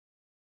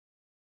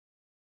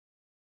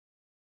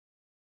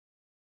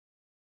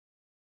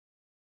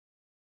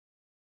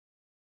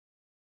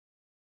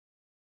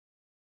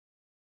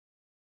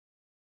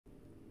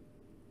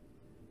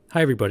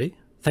Hi everybody,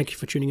 thank you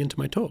for tuning into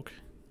my talk.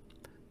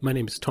 My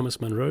name is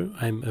Thomas Munro.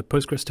 I'm a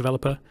Postgres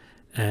developer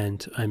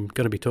and I'm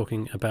going to be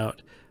talking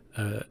about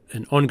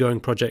an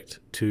ongoing project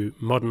to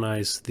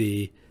modernize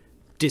the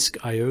disk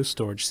I/O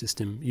storage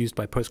system used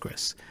by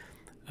Postgres,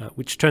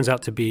 which turns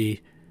out to be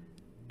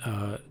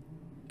have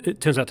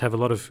a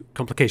lot of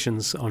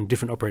complications on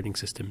different operating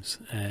systems,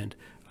 and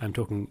I'm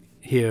talking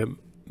here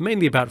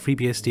mainly about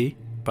FreeBSD,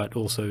 but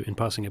also in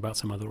passing about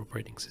some other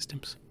operating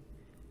systems.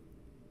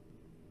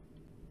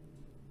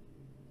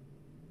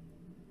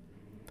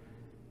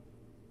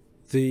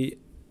 The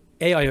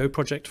AIO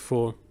project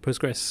for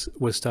Postgres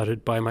was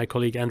started by my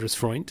colleague Andres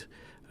Freund.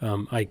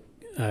 I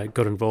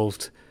got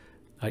involved,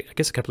 I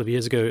guess, a couple of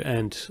years ago,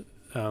 and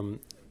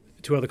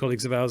two other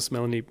colleagues of ours,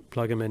 Melanie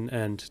Pluggerman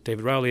and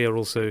David Rowley, are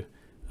also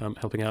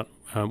helping out,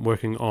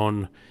 working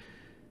on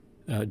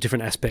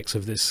different aspects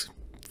of this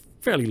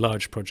fairly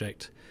large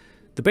project.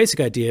 The basic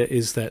idea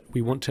is that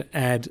we want to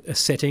add a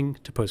setting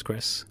to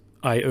Postgres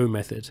I/O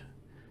method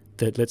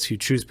that lets you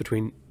choose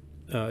between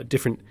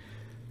different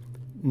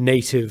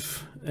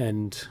native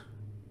and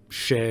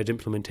shared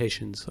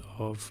implementations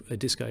of a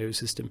disk I/O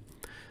system.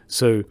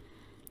 So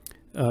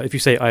if you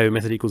say I/O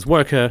method equals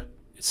worker,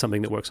 it's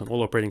something that works on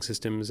all operating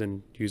systems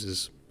and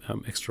uses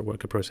extra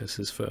worker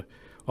processes for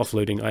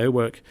offloading I/O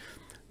work.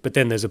 But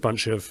then there's a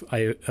bunch of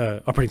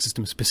operating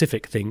system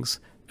specific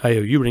things.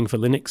 I/O uring for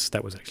Linux,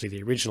 that was actually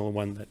the original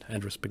one that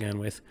Andres began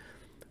with.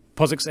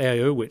 POSIX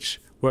AIO, which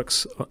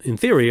works in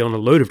theory on a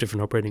load of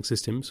different operating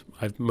systems.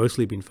 I've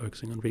mostly been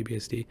focusing on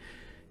FreeBSD.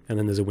 And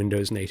then there's a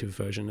Windows native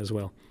version as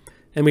well.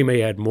 And we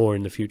may add more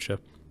in the future.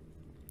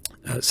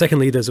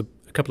 Secondly, there's a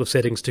couple of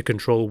settings to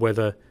control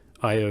whether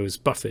I/O is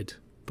buffered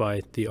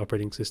by the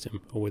operating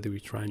system or whether we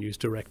try and use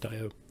direct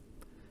I/O.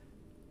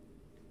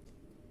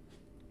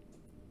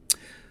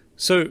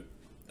 So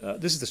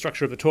this is the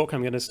structure of the talk.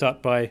 I'm going to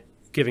start by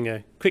giving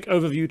a quick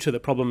overview to the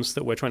problems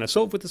that we're trying to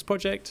solve with this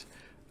project.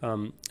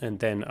 And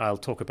then I'll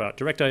talk about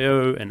direct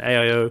I/O and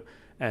AIO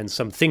and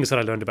some things that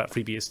I learned about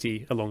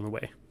FreeBSD along the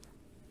way.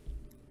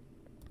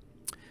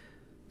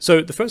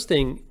 So the first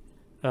thing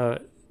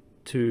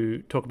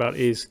to talk about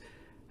is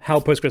how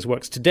Postgres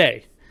works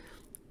today.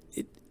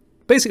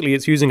 Basically,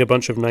 it's using a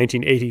bunch of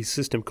 1980s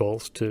system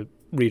calls to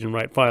read and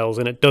write files,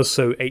 and it does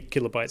so 8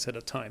 kilobytes at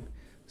a time.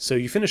 So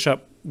you finish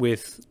up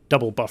with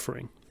double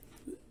buffering.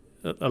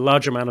 A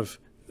large amount of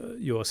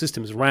your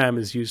system's RAM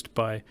is used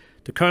by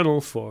the kernel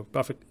for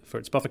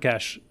its buffer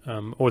cache,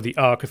 or the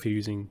ARC if you're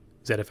using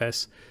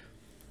ZFS.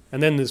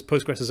 And then there's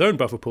Postgres' own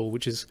buffer pool,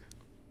 which is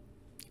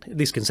at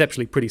least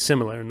conceptually pretty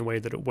similar in the way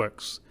that it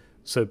works.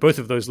 So both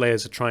of those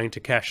layers are trying to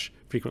cache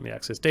frequently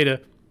accessed data.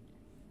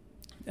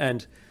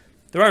 And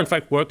there are in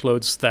fact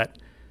workloads that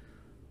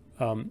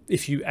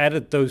if you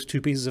added those two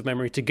pieces of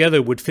memory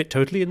together would fit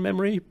totally in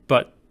memory,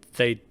 but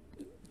they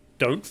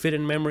don't fit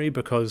in memory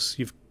because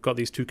you've got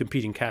these two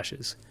competing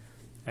caches.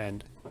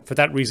 And for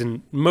that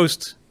reason,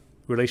 most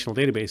relational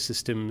database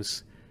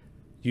systems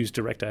use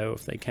direct I/O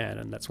if they can,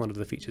 and that's one of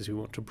the features we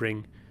want to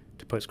bring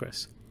to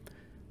Postgres.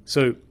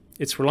 So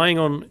it's relying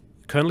on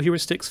kernel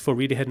heuristics for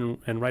read ahead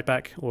and write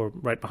back, or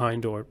write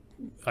behind, or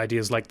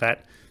ideas like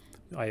that,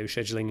 I/O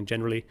scheduling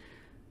generally.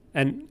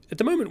 And at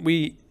the moment,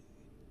 we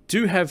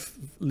do have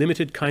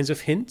limited kinds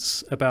of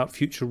hints about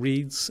future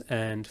reads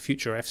and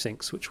future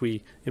fsyncs, which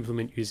we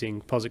implement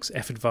using POSIX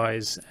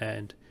fadvise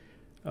and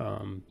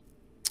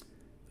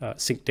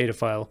sync data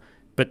file.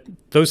 But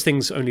those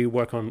things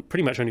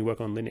pretty much only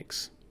work on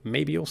Linux,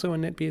 maybe also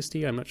on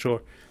NetBSD, I'm not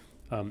sure.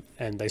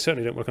 And they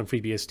certainly don't work on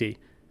FreeBSD.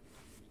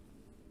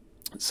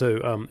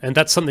 So, and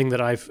that's something that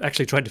I've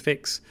actually tried to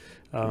fix,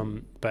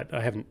 but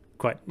I haven't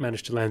quite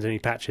managed to land any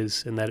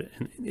patches in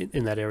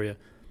that area.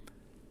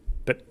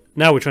 But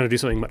now we're trying to do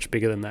something much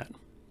bigger than that.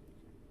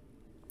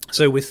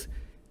 So with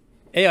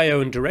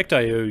AIO and direct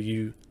I/O,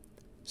 you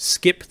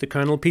skip the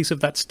kernel piece of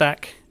that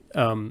stack.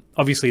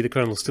 Obviously, the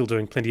kernel is still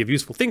doing plenty of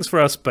useful things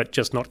for us, but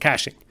just not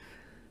caching.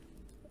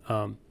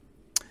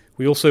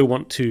 We also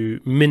want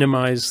to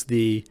minimize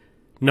the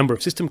number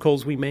of system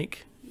calls we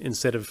make.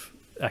 Instead of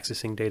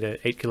accessing data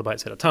 8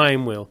 kilobytes at a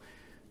time, we'll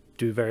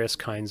do various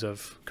kinds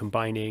of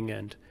combining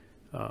and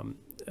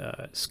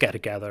scatter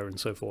gather and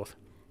so forth.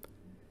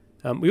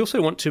 We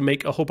also want to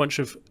make a whole bunch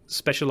of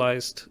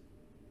specialized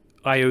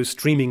I/O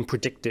streaming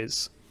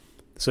predictors.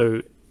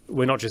 So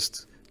we're not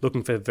just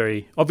looking for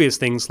very obvious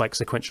things like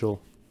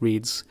sequential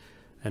reads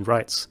and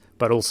writes,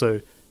 but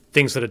also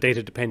things that are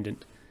data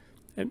dependent.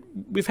 And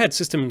we've had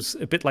systems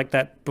a bit like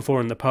that before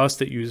in the past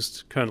that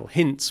used kernel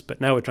hints, but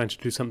now we're trying to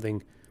do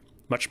something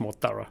much more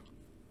thorough.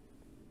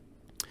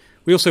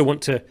 We also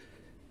want to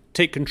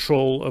take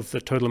control of the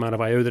total amount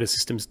of I/O that a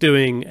system's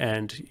doing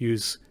and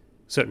use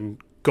certain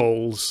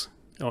goals,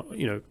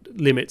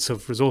 limits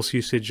of resource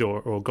usage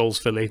or goals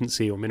for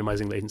latency or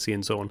minimizing latency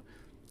and so on,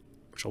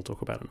 which I'll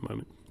talk about in a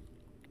moment.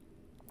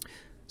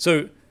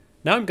 So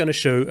now I'm going to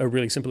show a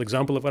really simple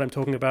example of what I'm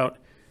talking about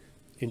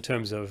in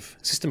terms of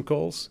system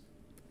calls.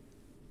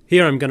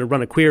 Here I'm going to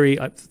run a query.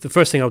 The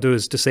first thing I'll do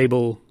is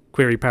disable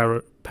query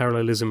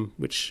parallelism,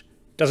 which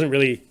doesn't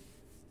really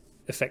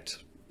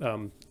affect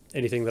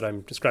anything that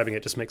I'm describing.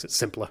 It just makes it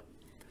simpler.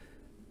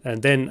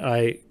 And then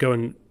I go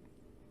and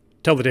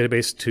tell the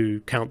database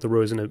to count the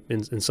rows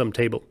in some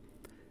table.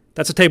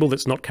 That's a table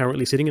that's not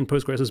currently sitting in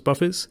Postgres'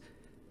 buffers.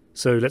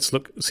 So let's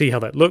see how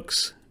that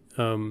looks.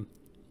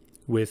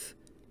 With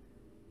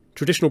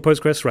traditional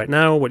Postgres right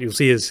now, what you'll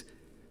see is,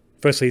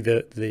 firstly,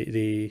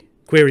 the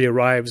query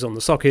arrives on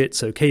the socket,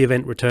 so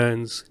k-event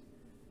returns.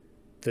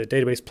 The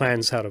database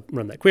plans how to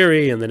run that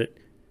query, and then it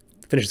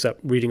finishes up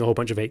reading a whole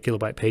bunch of 8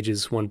 kilobyte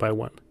pages one by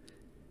one.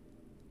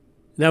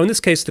 Now, in this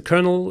case, the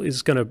kernel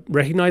is going to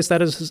recognize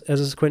that as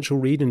a sequential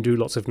read and do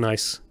lots of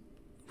nice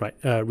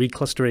read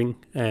clustering,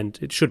 and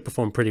it should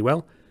perform pretty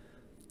well.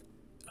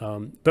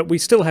 But we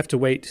still have to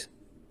wait,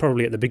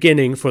 probably at the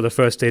beginning, for the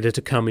first data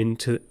to come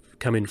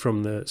in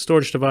from the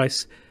storage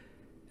device,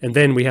 and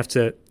then we have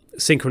to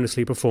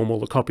synchronously perform all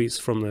the copies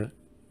from the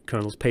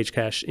kernel's page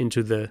cache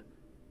into the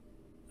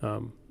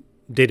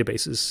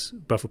database's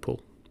buffer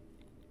pool.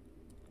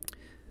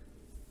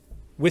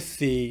 With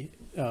the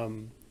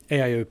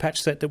AIO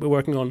patch set that we're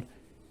working on,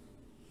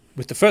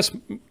 with the first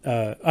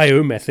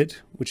IO method,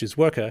 which is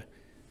worker,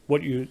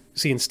 what you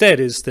see instead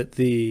is that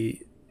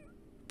the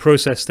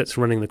process that's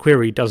running the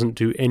query doesn't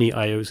do any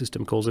IO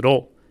system calls at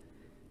all.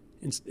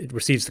 It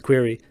receives the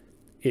query,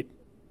 it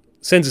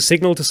sends a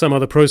signal to some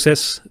other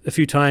process a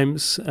few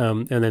times,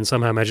 and then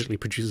somehow magically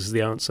produces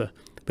the answer.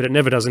 But it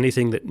never does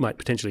anything that might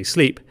potentially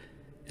sleep,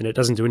 and it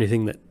doesn't do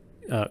anything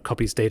that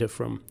copies data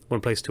from one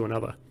place to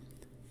another.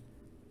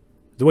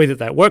 The way that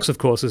that works, of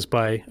course, is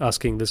by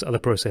asking this other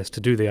process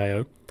to do the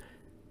I.O.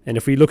 And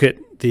if we look at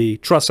the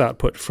truss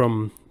output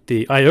from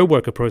the I.O.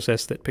 worker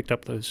process that picked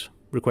up those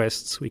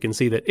requests, we can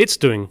see that it's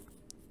doing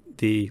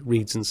the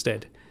reads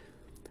instead.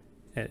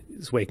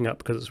 It's waking up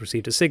because it's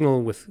received a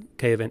signal with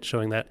k-event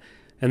showing that.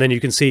 And then you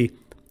can see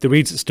the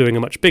reads it's doing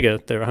are much bigger.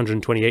 They're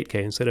 128K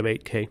instead of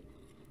 8K.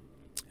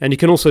 And you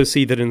can also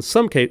see that in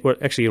some case, well,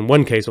 actually in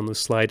one case on this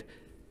slide,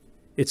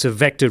 it's a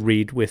vector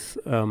read with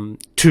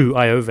 2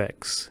 I.O.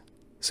 vecs.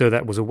 So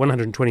that was a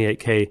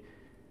 128K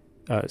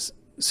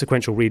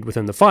sequential read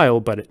within the file,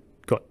 but it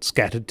got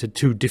scattered to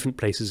 2 different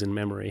places in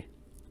memory.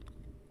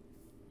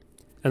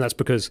 And that's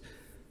because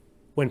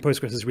when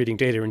Postgres is reading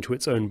data into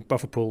its own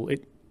buffer pool,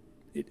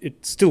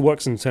 it still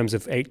works in terms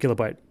of 8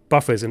 kilobyte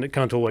buffers, and it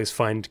can't always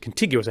find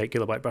contiguous 8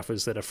 kilobyte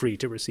buffers that are free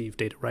to receive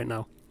data right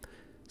now.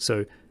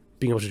 So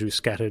being able to do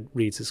scattered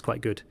reads is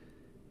quite good.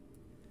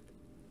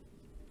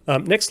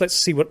 Next, let's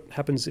see what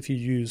happens if you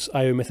use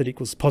IO method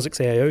equals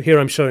POSIX AIO. Here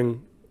I'm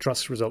showing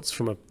truss results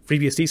from a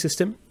FreeBSD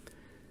system.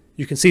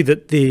 You can see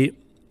that the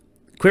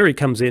query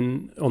comes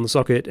in on the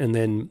socket, and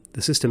then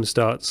the system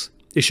starts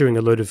issuing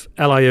a load of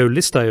LIO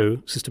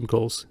list.io system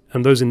calls,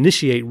 and those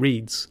initiate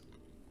reads.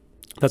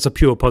 That's a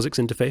pure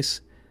POSIX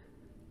interface.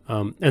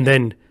 And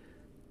then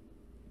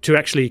to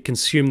actually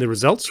consume the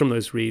results from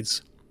those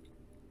reads,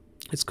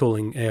 it's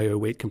calling AIO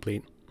wait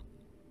complete.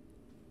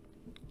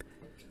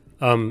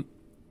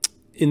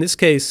 In this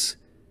case,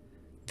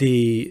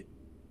 the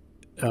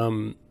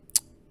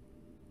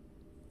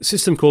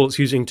system call it's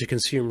using to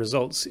consume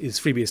results is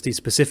FreeBSD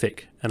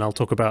specific, and I'll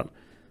talk about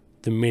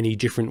the many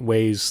different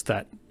ways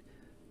that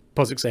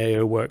POSIX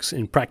AIO works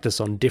in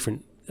practice on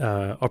different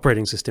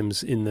operating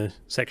systems in the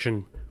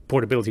section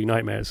Portability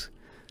Nightmares.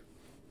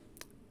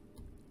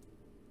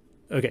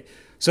 Okay,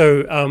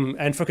 so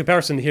and for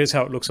comparison, here's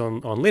how it looks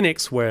on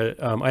Linux, where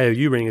IO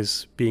uring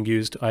is being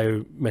used,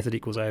 IO method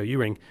equals IO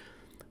uring.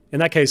 In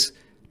that case,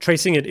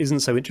 tracing it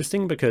isn't so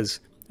interesting because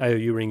IO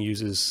uring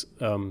uses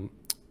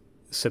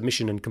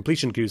submission and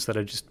completion queues that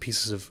are just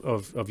pieces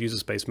of user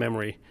space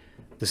memory.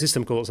 The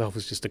system call itself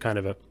is just a kind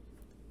of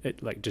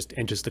it like just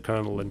enters the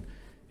kernel, and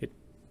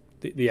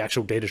the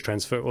actual data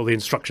transfer or the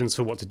instructions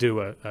for what to do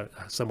are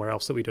somewhere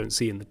else that we don't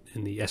see in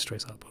the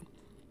strace output.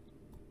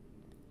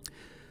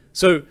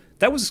 So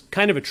that was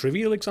kind of a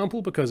trivial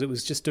example because it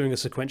was just doing a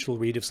sequential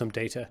read of some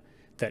data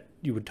that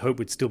you would hope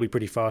would still be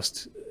pretty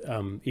fast,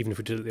 even if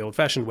we did it the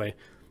old-fashioned way.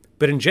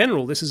 But in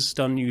general, this is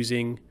done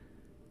using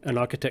an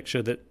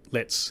architecture that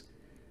lets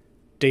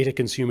data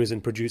consumers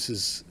and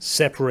producers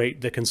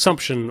separate the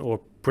consumption or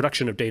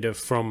production of data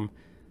from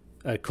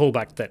a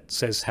callback that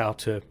says how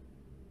to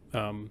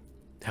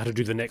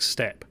do the next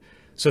step,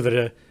 so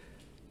that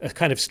a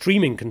kind of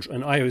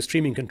an IO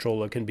streaming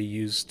controller can be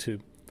used to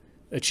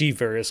achieve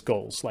various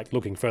goals, like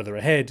looking further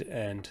ahead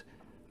and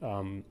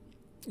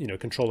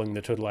controlling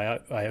the total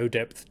IO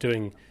depth,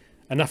 doing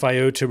enough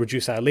IO to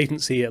reduce our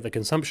latency at the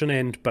consumption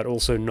end, but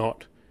also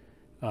not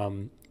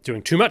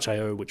doing too much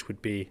IO, which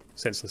would be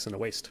senseless and a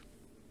waste.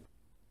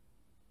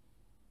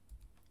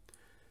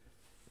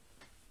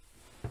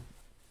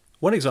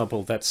 One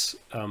example that's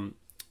a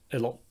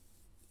lot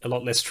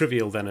less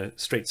trivial than a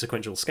straight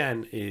sequential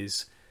scan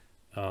is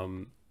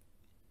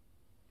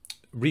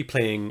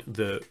replaying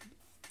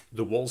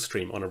the wall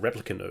stream on a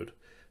replica node.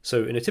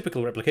 So in a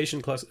typical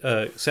replication class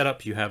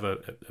setup, you have a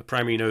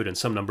primary node and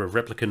some number of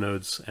replica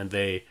nodes, and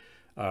they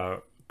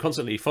are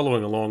constantly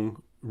following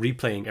along,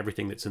 replaying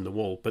everything that's in the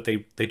wall, but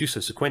they do so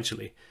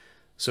sequentially.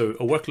 So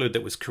a workload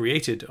that was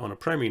created on a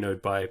primary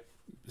node by,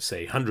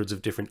 say, hundreds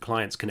of different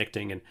clients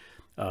connecting and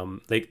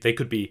They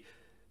could be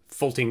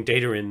faulting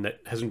data in that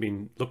hasn't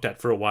been looked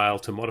at for a while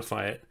to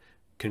modify it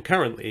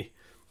concurrently.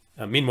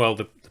 Meanwhile,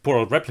 the poor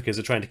old replicas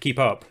are trying to keep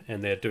up,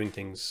 and they're doing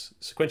things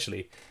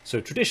sequentially. So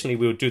traditionally,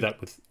 we would do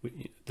that with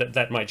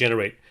that might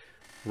generate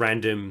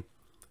random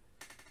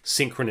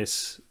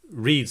synchronous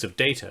reads of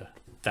data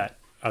that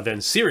are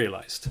then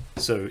serialized,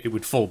 so it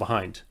would fall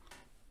behind.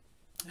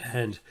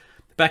 And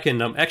back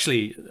in I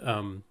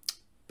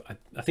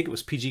think it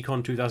was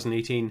PGCon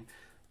 2018,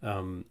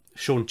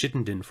 Sean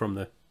Chittenden from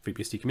the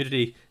FreeBSD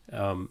community,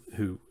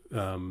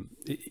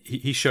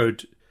 he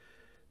showed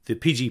the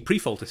PG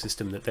pre-faulter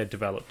system that they'd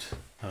developed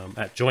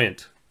at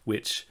Joyent,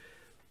 which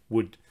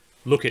would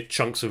look at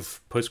chunks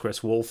of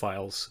Postgres wall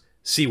files,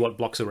 see what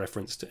blocks are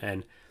referenced,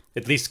 and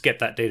at least get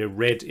that data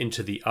read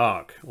into the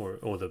ARC or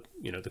the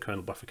the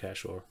kernel buffer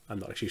cache, or I'm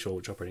not actually sure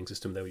which operating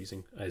system they were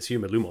using. I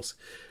assume a Lumos,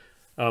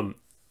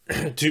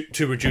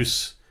 to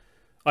reduce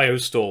I/O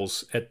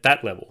stalls at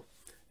that level,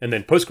 and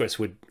then Postgres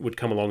would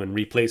come along and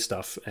replay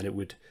stuff, and it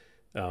would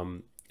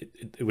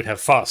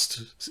have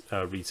fast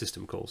read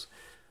system calls.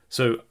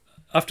 So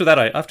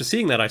after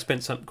seeing that, I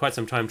spent quite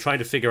some time trying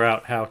to figure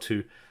out how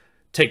to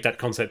take that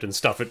concept and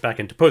stuff it back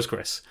into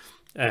Postgres.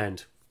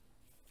 And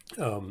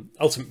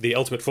the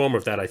ultimate form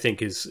of that, I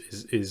think, is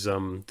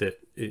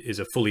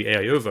a fully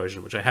AIO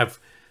version, which I have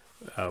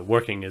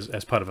working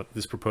as part of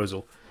this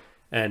proposal.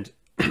 And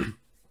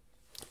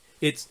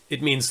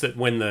it means that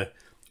when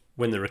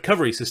the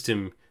recovery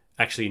system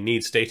actually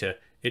needs data,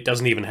 it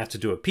doesn't even have to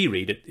do a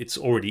p-read. It's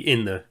already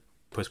in the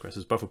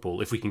Postgres' buffer pool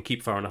if we can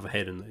keep far enough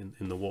ahead in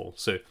the wall.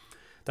 So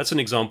that's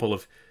an example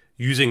of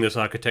using this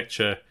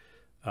architecture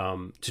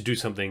to do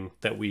something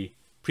that we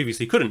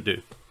previously couldn't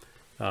do,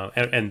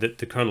 and that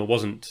the kernel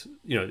wasn't,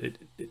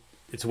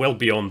 it's well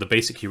beyond the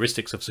basic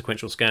heuristics of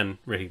sequential scan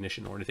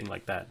recognition or anything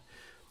like that.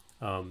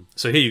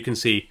 So here you can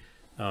see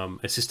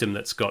a system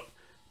that's got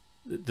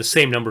the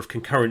same number of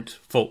concurrent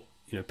fault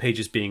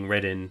pages being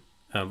read in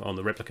on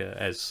the replica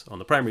as on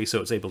the primary,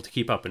 so it's able to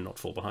keep up and not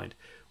fall behind,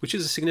 which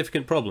is a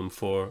significant problem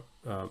for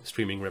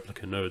streaming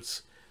replica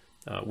nodes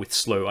with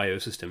slow I/O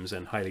systems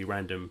and highly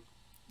random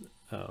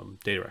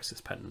data access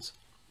patterns.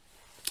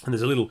 And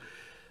there's a little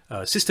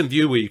system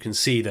view where you can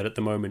see that at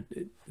the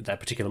moment, that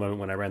particular moment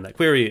when I ran that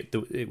query,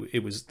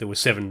 there were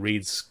 7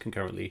 reads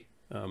concurrently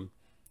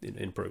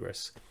in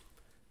progress.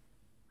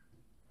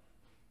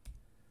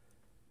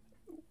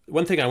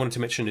 One thing I wanted to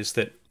mention is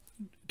that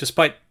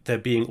despite there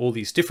being all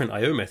these different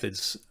I/O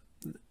methods,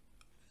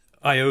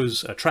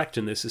 I/Os are tracked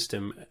in this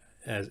system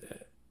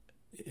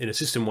in a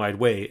system-wide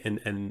way,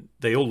 and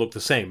they all look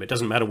the same. It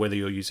doesn't matter whether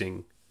you're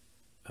using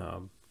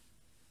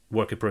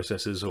worker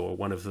processors or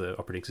one of the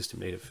operating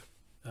system native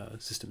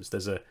systems.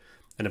 There's an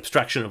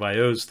abstraction of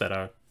I/Os that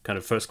are kind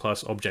of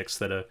first-class objects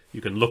that you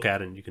can look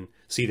at and you can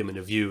see them in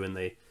a view, and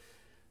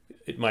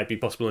it might be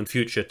possible in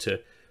future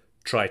to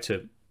try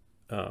to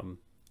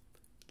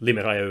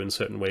limit I/O in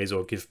certain ways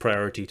or give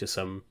priority to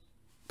some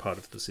part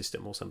of the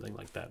system or something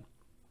like that.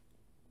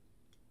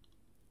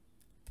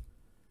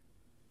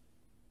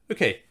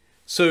 Okay,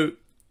 so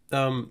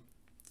from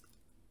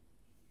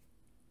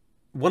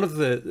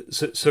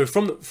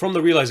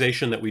the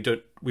realization that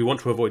we want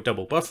to avoid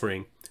double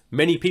buffering,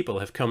 many people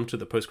have come to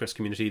the Postgres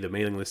community, the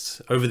mailing lists,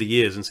 over the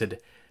years and said,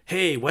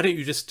 hey, why don't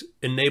you just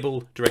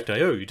enable direct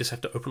I/O? You just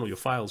have to open all your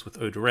files with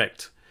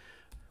oDirect,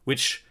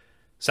 which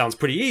sounds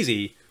pretty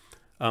easy.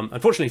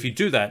 Unfortunately, if you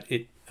do that,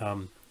 it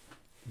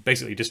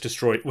basically just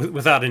destroys,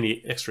 without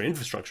any extra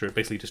infrastructure, it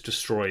basically just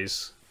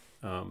destroys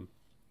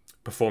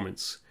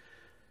performance.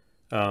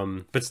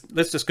 But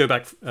let's just go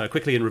back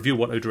quickly and review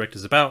what oDirect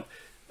is about.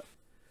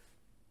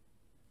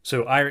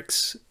 So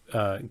IRIX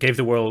gave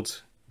the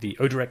world the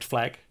oDirect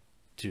flag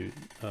to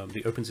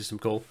the open system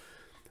call.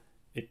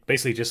 It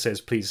basically just says,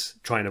 please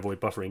try and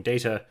avoid buffering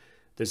data.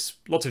 There's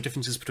lots of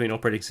differences between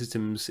operating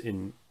systems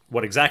in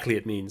what exactly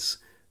it means,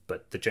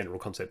 but the general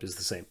concept is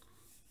the same.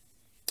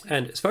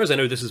 And as far as I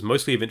know, this is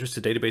mostly of interest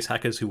to database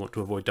hackers who want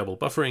to avoid double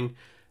buffering,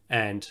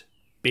 and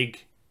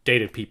big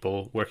data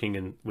people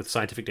working with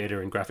scientific data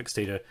and graphics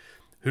data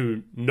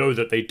who know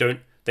that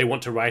they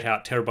want to write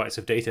out terabytes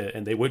of data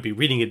and they won't be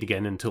reading it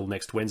again until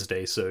next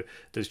Wednesday. So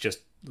there's just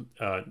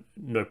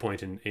no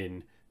point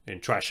in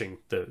trashing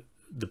the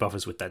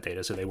buffers with that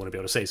data. So they want to be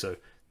able to say so.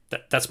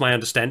 That's my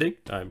understanding.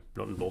 I'm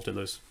not involved in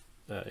those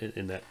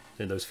in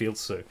those fields,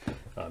 so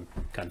I'm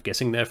kind of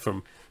guessing there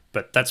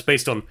but that's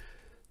based on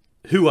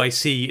who I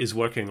see is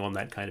working on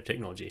that kind of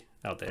technology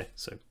out there.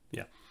 So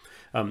yeah,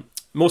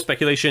 more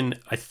speculation.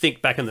 I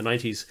think back in the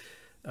 90s,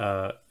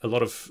 a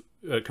lot of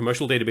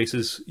commercial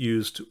databases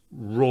used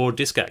raw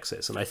disk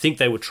access, and I think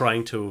they were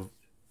trying to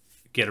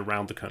get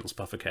around the kernel's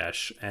buffer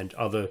cache and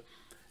other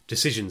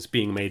decisions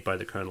being made by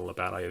the kernel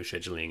about I/O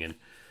scheduling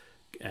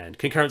and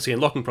concurrency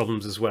and locking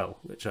problems as well,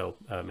 which I'll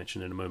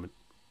mention in a moment.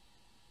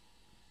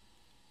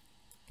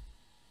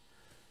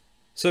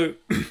 So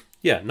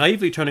yeah,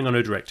 naively turning on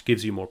oDirect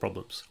gives you more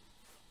problems.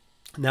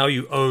 Now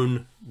you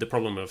own the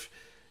problem of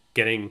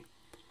getting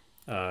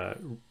the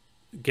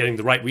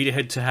right read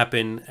ahead to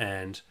happen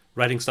and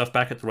writing stuff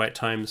back at the right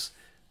times.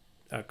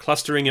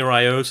 clustering your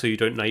I/O so you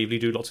don't naively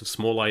do lots of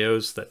small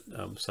I/Os that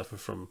suffer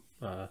from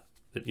that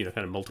kind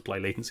of multiply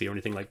latency or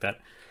anything like that.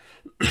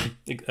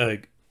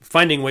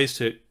 Finding ways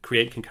to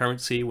create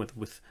concurrency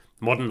with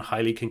modern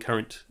highly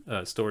concurrent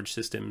storage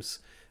systems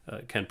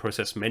can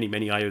process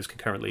many I/Os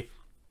concurrently.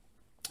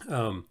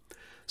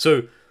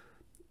 So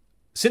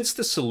since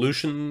the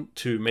solution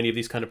to many of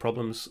these kind of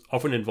problems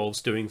often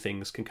involves doing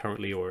things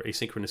concurrently or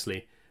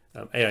asynchronously,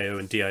 AIO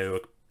and DIO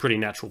are pretty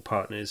natural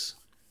partners.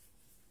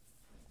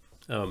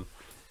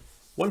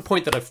 One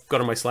point that I've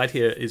got on my slide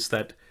here is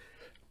that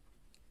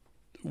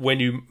when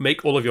you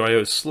make all of your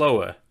IOs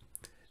slower,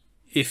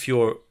 if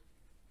your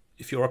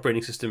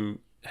operating system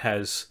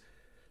has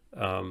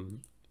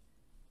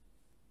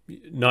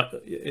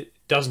it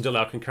doesn't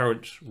allow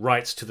concurrent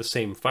writes to the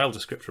same file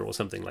descriptor or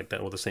something like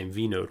that, or the same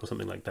vnode or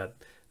something like that,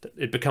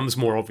 it becomes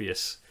more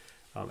obvious.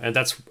 And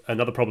that's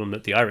another problem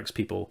that the IRIX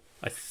people,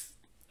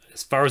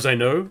 as far as I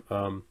know,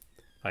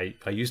 I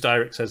used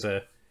IRIX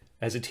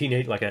as a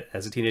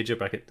teenager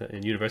back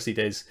in university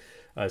days.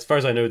 As far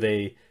as I know,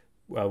 they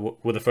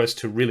were the first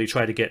to really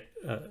try to get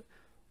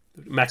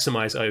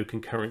maximize IO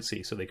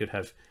concurrency, so they could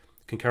have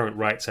concurrent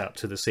writes out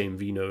to the same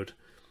vnode,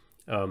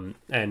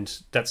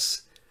 and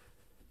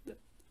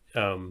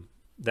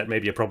that may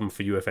be a problem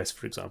for UFS,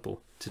 for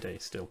example, today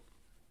still.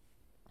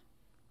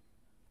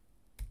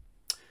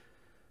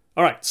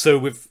 All right,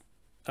 so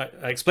I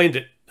explained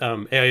it.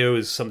 AIO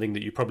is something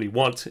that you probably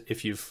want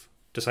if you've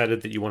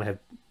decided that you want to have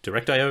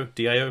direct IO,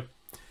 DIO.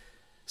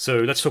 So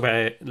let's talk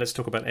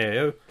about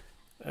AIO.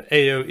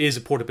 AIO is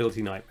a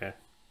portability nightmare.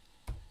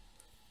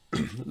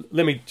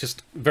 Let me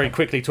just very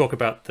quickly talk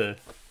about the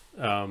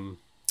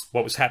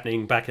what was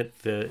happening back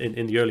at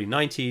in the early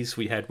 90s.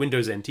 We had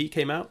Windows NT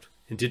came out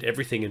and did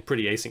everything in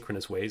pretty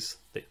asynchronous ways.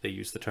 They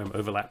used the term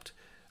overlapped.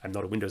 I'm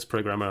not a Windows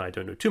programmer. I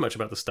don't know too much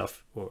about the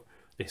stuff or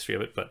the history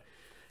of it, but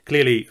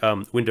clearly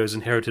Windows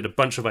inherited a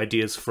bunch of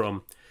ideas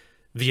from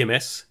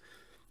VMS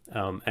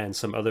and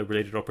some other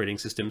related operating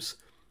systems.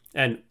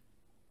 And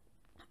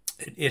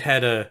it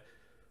had a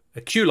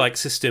queue-like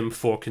system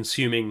for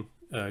consuming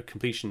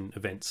completion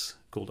events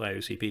called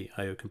IOCP,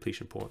 IO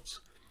completion ports.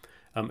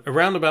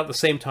 Around about the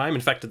same time,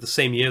 in fact, at the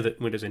same year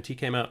that Windows NT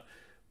came out,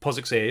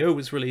 POSIX AIO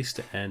was released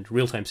and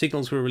real-time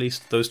signals were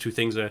released. Those two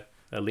things are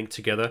linked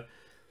together.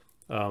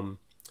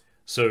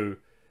 So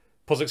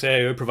POSIX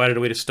AIO provided a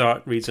way to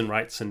start reads and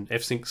writes and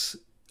fsyncs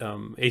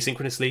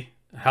asynchronously.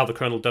 How the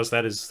kernel does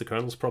that is the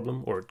kernel's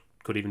problem, or it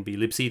could even be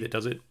libc that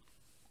does it.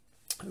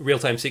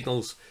 Real-time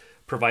signals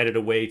provided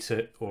a way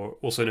to, or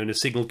also known as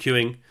signal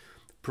queuing,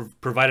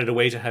 provided a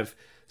way to have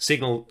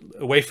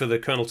a way for the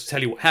kernel to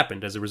tell you what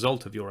happened as a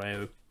result of your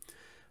I/O.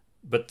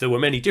 But there were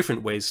many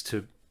different ways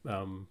to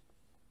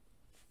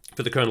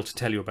for the kernel to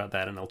tell you about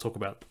that, and I'll talk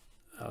about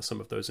some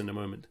of those in a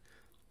moment.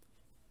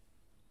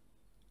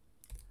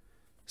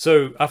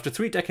 So after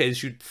 3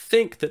 decades, you'd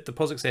think that the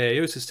POSIX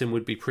AIO system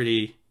would be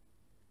pretty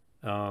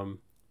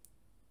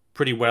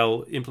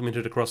well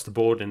implemented across the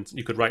board, and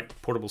you could write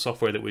portable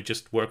software that would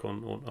just work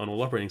on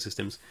all operating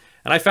systems.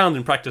 And I found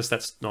in practice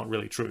that's not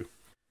really true.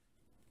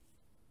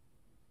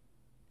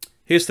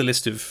 Here's the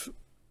list of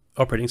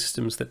operating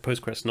systems that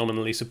Postgres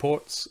nominally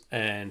supports,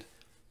 and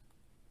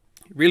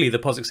really the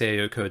POSIX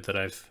AIO code that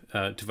I've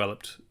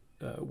developed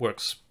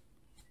works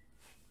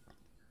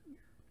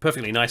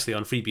perfectly nicely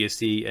on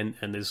FreeBSD, and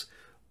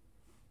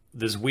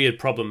there's weird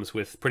problems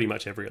with pretty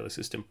much every other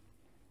system.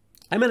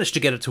 I managed to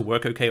get it to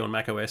work okay on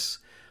macOS.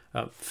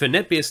 For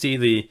NetBSD,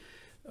 the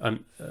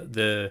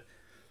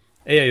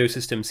AIO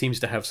system seems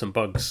to have some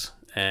bugs,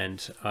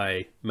 and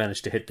I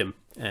managed to hit them,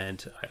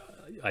 and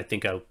I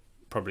think I'll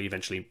probably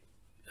eventually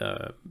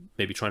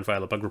maybe try and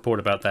file a bug report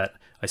about that.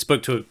 I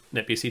spoke to a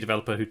NetBSD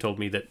developer who told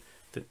me that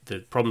the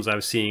problems I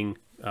was seeing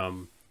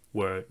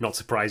were not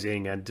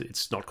surprising, and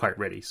it's not quite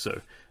ready. So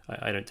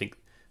I don't think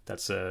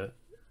that's I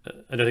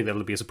don't think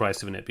that'll be a surprise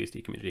to the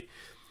NetBSD community.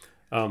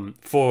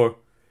 For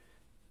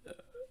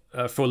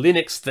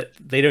Linux, that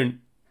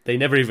they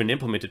never even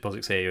implemented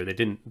POSIX AIO.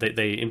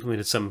 They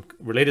implemented some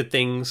related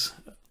things,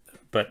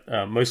 but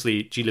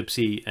mostly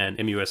glibc and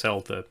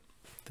musl,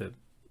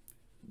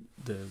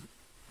 the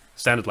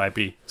standard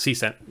library, C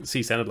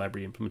standard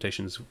library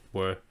implementations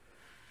were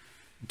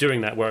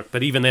doing that work.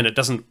 But even then, it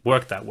doesn't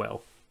work that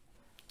well.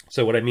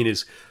 So what I mean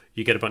is,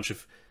 you get a bunch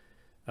of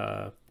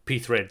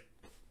pthread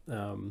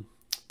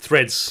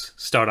threads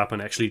start up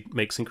and actually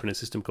make synchronous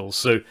system calls.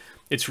 So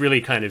it's really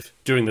kind of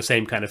doing the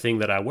same kind of thing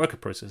that our worker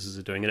processes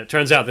are doing. And it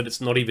turns out that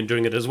it's not even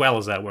doing it as well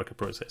as our worker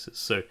processes.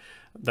 So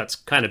that's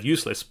kind of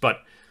useless.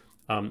 But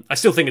I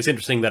still think it's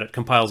interesting that it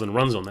compiles and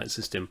runs on that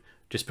system,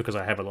 just because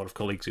I have a lot of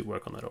colleagues who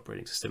work on that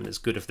operating system. And it's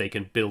good if they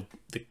can build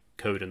the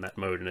code in that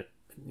mode, and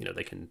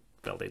they can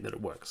validate that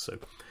it works.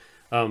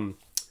 So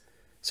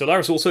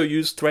Solaris also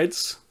used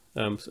threads.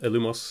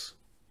 Illumos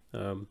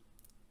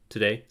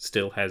today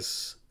still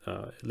has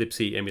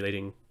libc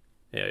emulating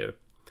AIO.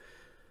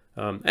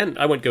 And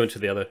I won't go into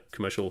the other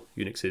commercial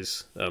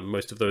Unixes.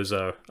 Most of those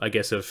are, I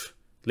guess, of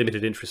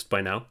limited interest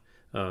by now.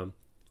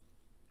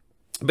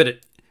 But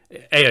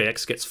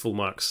AIX gets full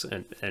marks,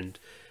 and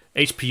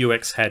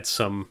HPUX had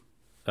some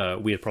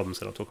weird problems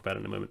that I'll talk about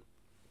in a moment.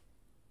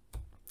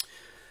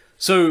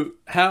 So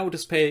how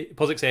does POSIX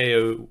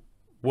AIO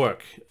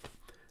work?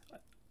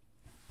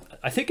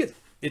 I think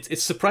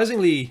it's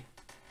surprisingly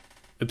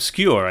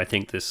obscure. I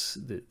think this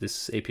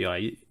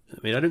API. I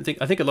mean,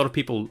 I think a lot of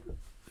people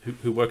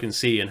who work in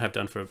C and have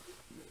done for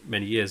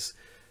many years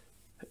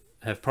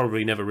have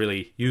probably never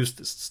really used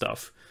this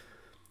stuff.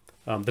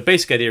 The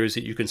basic idea is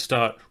that you can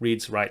start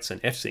reads, writes,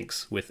 and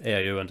fsyncs with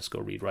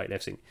AIO_read write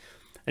fsync,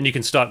 and you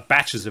can start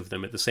batches of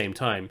them at the same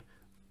time,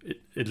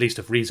 at least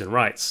of reads and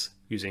writes,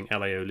 using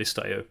LIO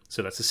list.io.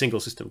 So that's a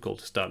single system call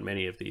to start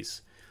many of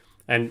these,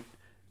 and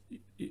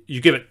you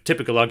give it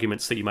typical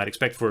arguments that you might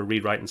expect for a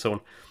read, write, and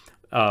so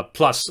on,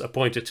 plus a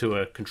pointer to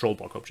a control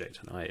block object,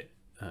 an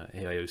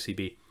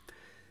AIOCB,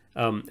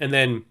 and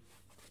then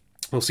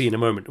we'll see in a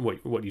moment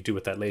what you do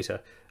with that later.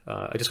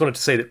 I just wanted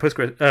to say that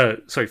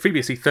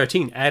FreeBSD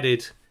 13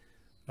 added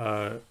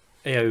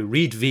AIO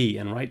read v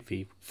and write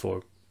v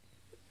for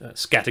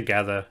scatter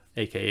gather,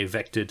 aka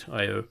vectored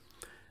IO,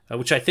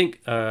 which I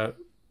think are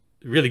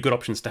really good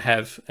options to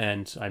have,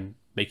 and I'm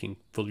making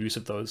full use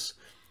of those.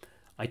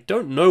 I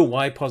don't know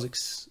why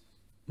POSIX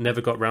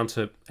never got around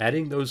to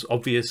adding those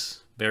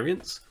obvious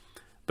variants,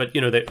 but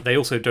you know they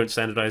also don't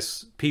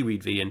standardize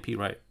pread v and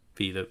pewrite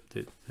v,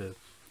 the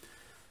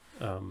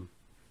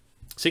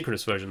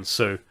synchronous versions.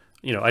 So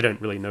you know I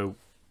don't really know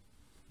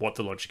what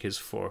the logic is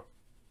for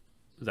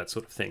that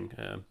sort of thing.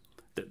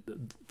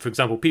 For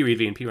example, pread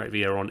v and pewrite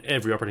v are on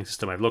every operating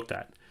system I've looked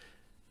at,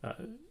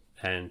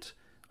 and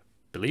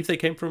I believe they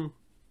came from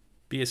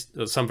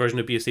or some version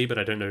of BSD, but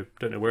I don't know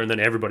where. And then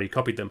everybody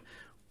copied them.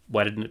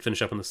 Why didn't it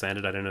finish up on the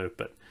standard? I don't know.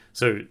 But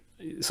so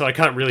I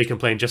can't really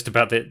complain just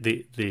about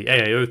the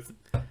AIO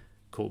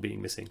call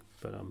being missing.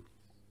 But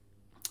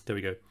there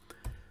we go.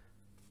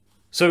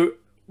 So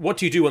what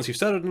do you do once you've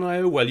started an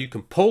IO? Well, you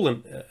can poll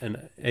an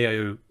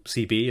AIO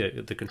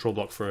CB, the control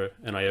block for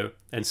an IO,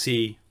 and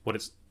see what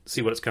its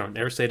current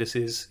error status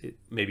is.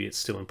 Maybe it's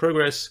still in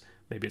progress.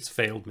 Maybe it's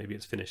failed. Maybe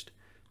it's finished.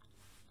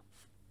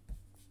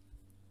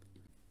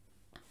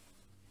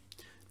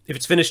 If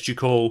it's finished, you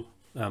call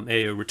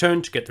AIO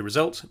return to get the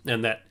result,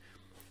 and that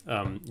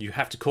you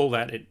have to call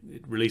that. It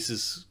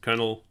releases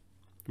kernel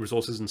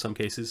resources in some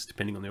cases,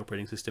 depending on the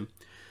operating system.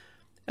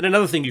 And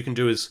another thing you can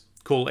do is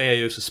call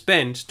AIO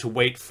suspend to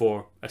wait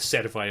for a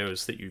set of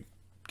IOs that you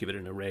give it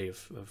an array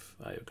of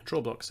IO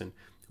control blocks and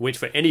wait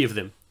for any of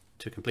them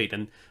to complete.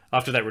 And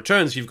after that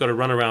returns, you've got to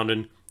run around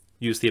and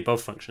use the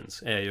above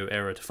functions, AIO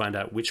error, to find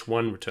out which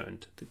one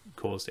returned that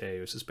caused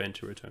AIO suspend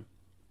to return.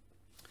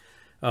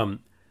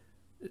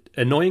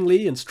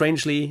 Annoyingly and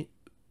strangely,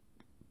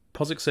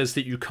 POSIX says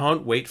that you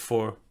can't wait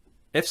for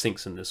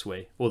fsyncs in this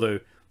way,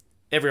 although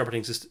every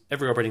operating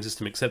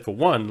system except for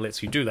one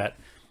lets you do that.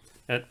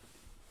 And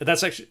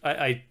that's actually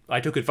I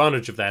took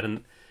advantage of that,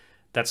 and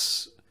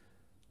that's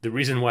the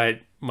reason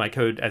why my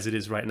code as it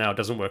is right now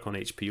doesn't work on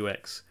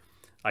HPUX.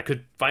 I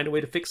could find a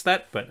way to fix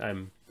that, but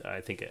I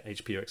think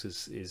HPUX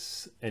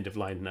is end of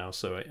line now,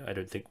 so I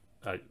don't think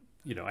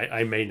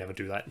I may never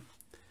do that.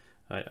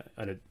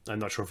 I'm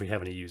not sure if we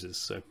have any users.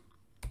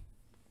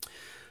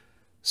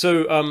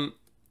 So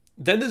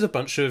then there's a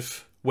bunch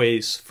of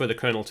ways for the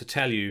kernel to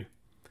tell you,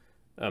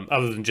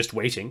 other than just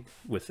waiting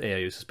with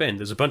AIO suspend,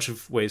 there's a bunch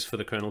of ways for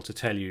the kernel to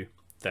tell you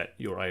that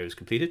your IO is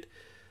completed.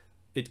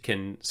 It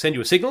can send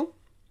you a signal,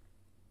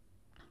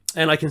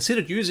 and I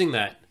considered using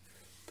that,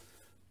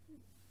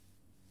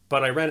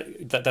 but I ran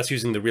that's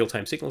using the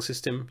real-time signal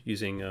system,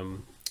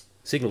 using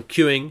signal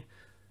queuing,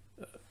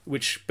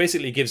 which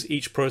basically gives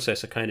each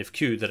process a kind of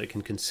queue that it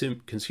can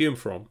consume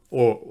from,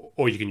 or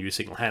you can use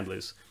signal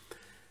handlers.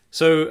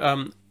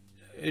 So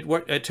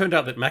it turned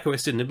out that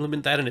macOS didn't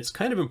implement that, and it's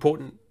kind of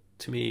important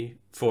to me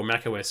for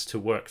macOS to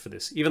work for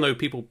this, even though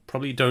people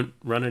probably don't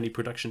run any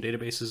production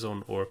databases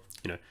on, or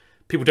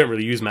people don't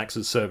really use Macs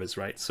as servers,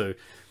 right? So,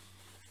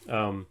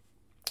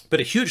 but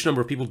a huge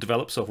number of people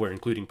develop software,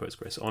 including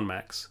Postgres, on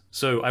Macs.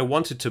 So I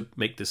wanted to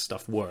make this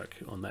stuff work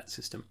on that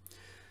system.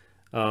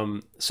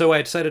 So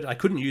I decided I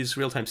couldn't use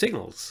real-time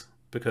signals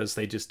because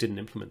they just didn't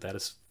implement that.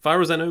 As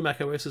far as I know,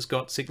 macOS has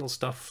got signal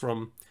stuff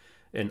from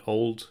an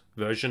old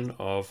version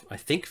of, I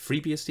think,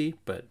 FreeBSD,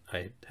 but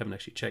I haven't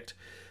actually checked.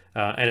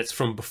 And it's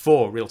from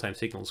before real-time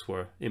signals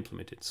were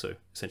implemented, so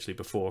essentially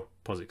before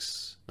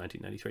POSIX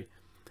 1993.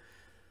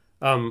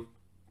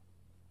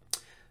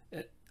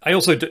 I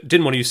also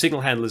didn't want to use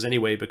signal handlers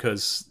anyway,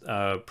 because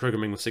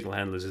programming with signal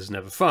handlers is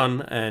never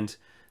fun, and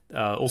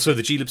also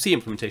the glibc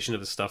implementation of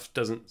the stuff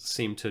doesn't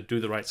seem to do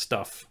the right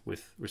stuff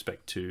with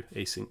respect to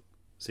async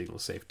signal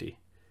safety,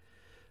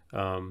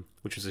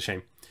 which was a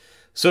shame.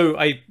 So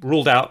I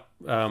ruled out,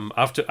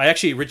 after I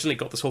actually originally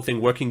got this whole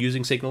thing working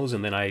using signals,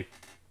 and then I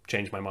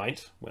changed my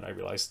mind when I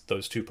realized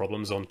those two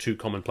problems on two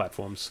common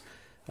platforms.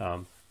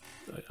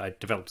 I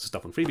developed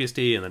stuff on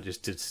FreeBSD, and then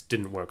just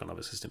didn't work on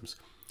other systems.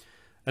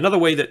 Another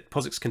way that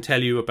POSIX can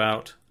tell you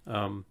about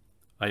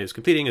IOs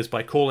completing is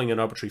by calling an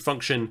arbitrary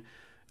function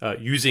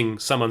using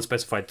some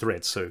unspecified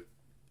threads. So,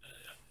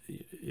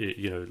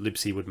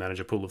 libc would manage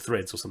a pool of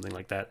threads or something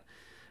like that,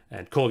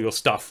 and call your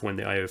stuff when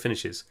the IO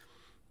finishes.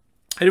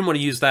 I didn't want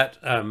to use that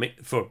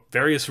for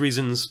various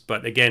reasons,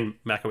 but again,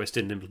 macOS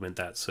didn't implement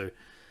that. So,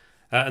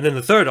 and then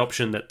the third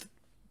option that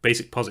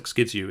basic POSIX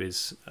gives you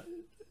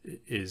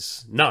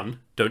is none.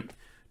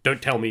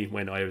 Don't tell me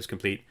when IO is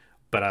complete,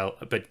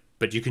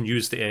 but you can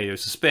use the AIO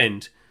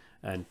suspend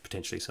and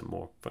potentially some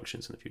more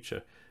functions in the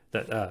future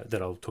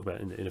that I'll talk about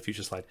in a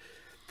future slide.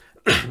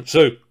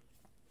 So,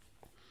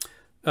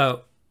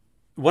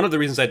 one of the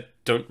reasons I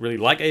don't really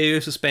like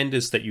AIO suspend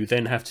is that you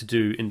then have to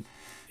do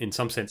in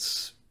some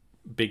sense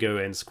big O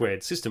n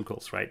squared system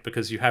calls, right?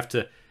 Because you have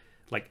to,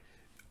 like,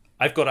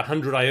 I've got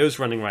 100 IOs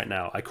running right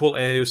now. I call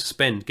AIO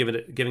suspend, giving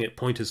it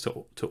pointers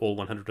to all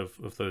 100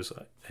 of those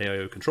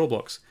AIO control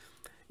blocks.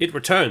 It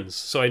returns,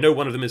 so I know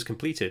one of them is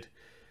completed.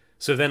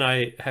 So then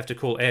I have to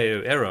call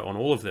AIO error on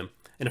all of them.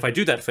 And if I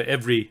do that for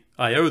every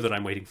IO that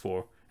I'm waiting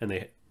for, and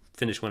they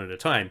finish one at a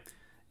time,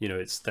 you know,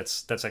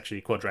 that's actually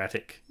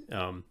quadratic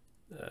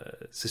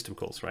system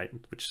calls, right?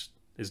 Which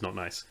is not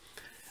nice.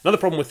 Another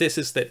problem with this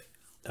is that,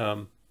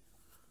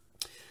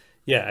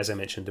 yeah, as I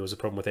mentioned, there was a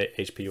problem with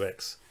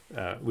HPUX,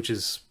 which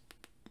is,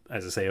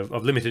 as I say, of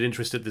limited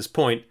interest at this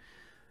point.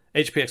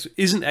 HPX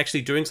isn't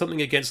actually doing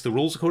something against the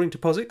rules according to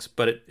POSIX,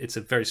 but it's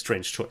a very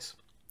strange choice.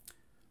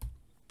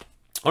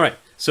 All right,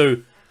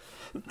 so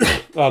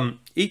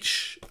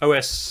each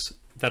OS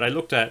that I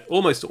looked at,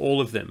 almost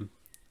all of them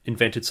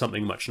invented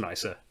something much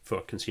nicer for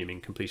consuming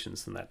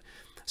completions than that.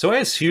 So I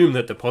assume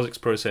that the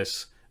POSIX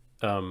process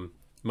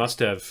must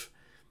have,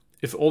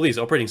 if all these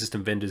operating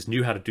system vendors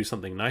knew how to do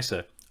something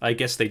nicer, I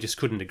guess they just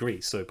couldn't agree.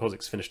 So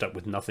POSIX finished up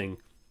with nothing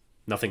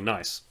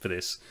nice for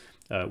this,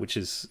 which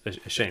is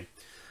a shame.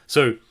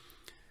 So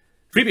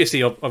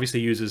FreeBSD obviously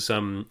uses,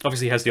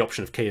 obviously has the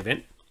option of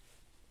k-event.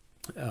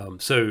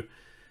 So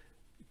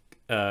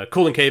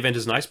calling k-event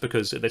is nice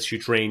because it lets you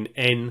drain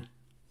n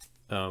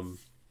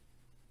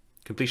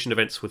completion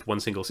events with one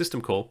single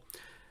system call.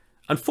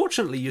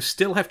 Unfortunately, you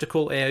still have to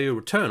call AIO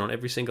return on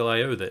every single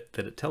IO that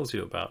it tells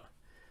you about,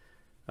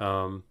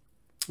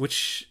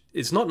 which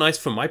is not nice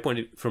from my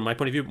point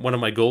of view. One of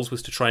my goals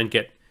was to try and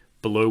get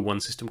below one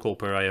system call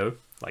per IO,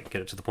 like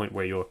get it to the point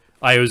where your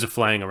IOs are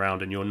flying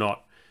around and you're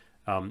not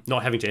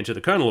having to enter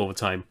the kernel all the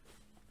time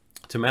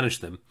to manage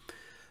them.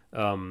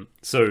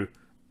 So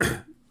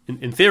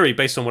in theory,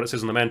 based on what it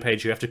says on the man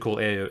page, you have to call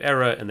AIO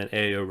error and then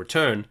AIO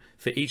return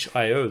for each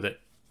IO that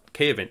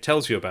k-event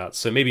tells you about.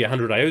 So maybe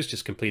 100 IOs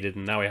just completed,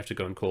 and now I have to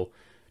go and call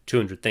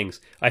 200 things.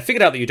 I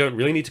figured out that you don't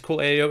really need to call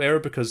AIO error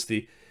because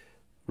the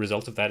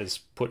result of that is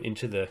put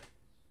into the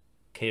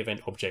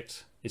k-event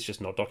object. It's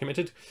just not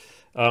documented.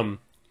 And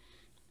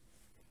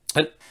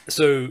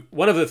so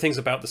one of the things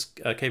about this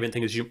k-event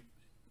thing is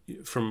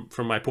from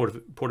my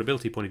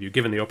portability point of view,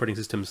 given the operating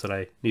systems that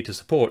I need to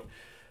support,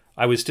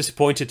 I was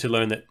disappointed to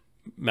learn that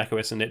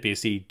macOS and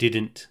NetBSD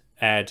didn't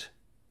add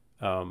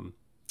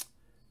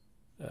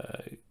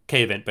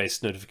k-event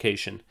based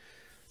notification,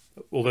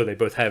 although they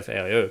both have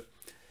AIO.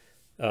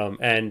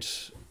 And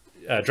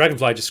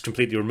Dragonfly just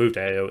completely removed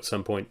AIO at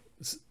some point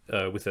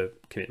with a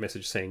commit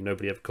message saying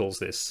nobody ever calls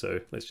this, so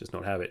let's just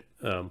not have it.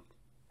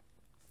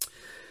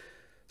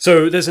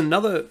 So there's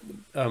another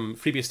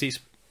FreeBSD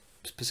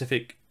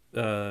specific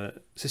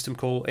system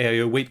call,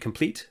 AIO wait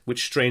complete,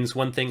 which strains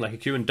one thing like a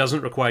queue and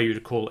doesn't require you to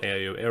call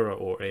AIO error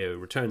or AIO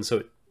return,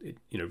 so it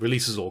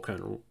releases all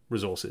kernel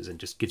resources and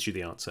just gives you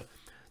the answer.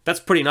 That's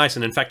pretty nice,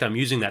 and in fact I'm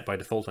using that by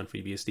default on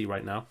FreeBSD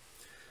right now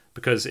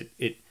because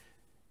it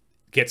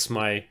gets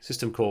my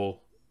system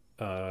call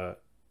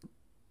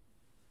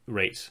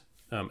rate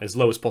as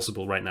low as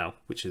possible right now,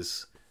 which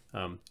is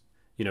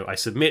I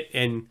submit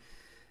n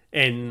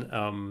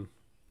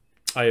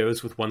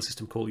IOs with one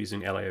system call using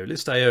LIO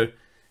list IO,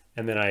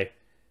 and then I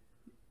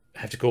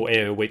have to call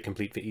AIO wait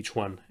complete for each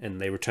one,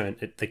 and they return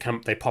it.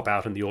 They pop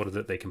out in the order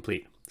that they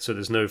complete. So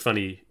there's no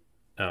funny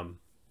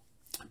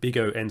big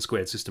O n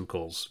squared system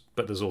calls,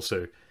 but there's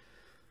also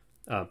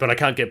but I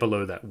can't get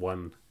below that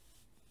one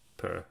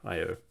per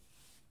IO,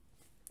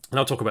 and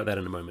I'll talk about that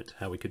in a moment,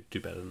 how we could do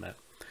better than that.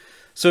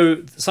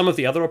 So some of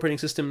the other operating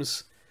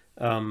systems,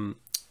 all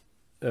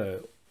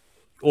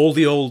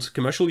the old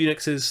commercial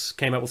Unixes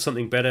came up with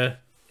something better.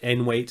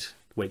 Nwait,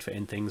 wait for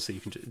n things that you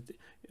can do,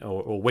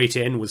 or wait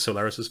n was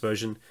Solaris's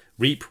version.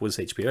 Reap was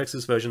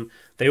HPUX's version.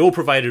 They all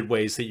provided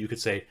ways that you could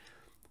say,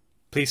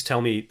 please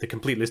tell me the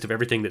complete list of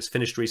everything that's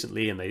finished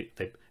recently, and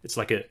it's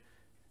like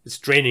it's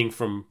draining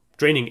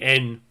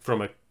n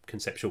from a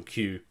conceptual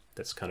queue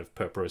that's kind of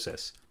per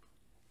process.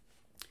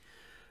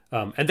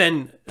 And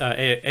then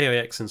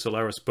AIX and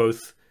Solaris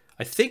both,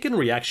 I think in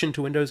reaction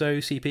to Windows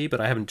IOCP,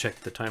 but I haven't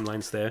checked the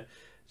timelines there,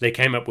 they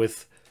came up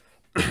with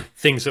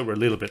things that were a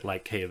little bit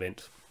like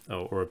k-event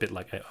or a bit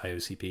like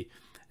IOCP.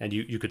 And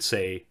you could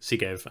say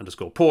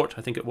cgev_port,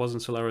 I think it was in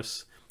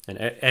Solaris, and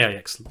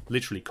AIX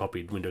literally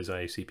copied Windows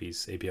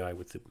IOCP's API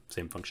with the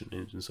same function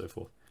and so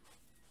forth.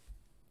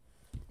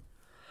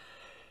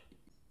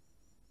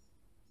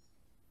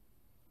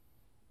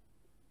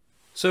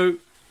 So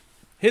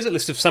here's a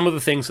list of some of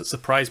the things that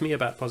surprised me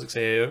about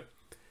POSIX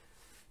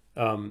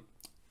AIO.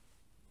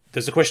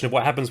 There's a question of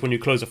what happens when you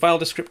close a file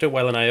descriptor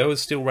while an IO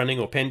is still running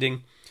or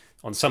pending.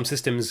 On some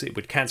systems, it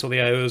would cancel the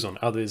IOs. On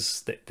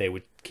others, they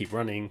would keep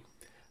running.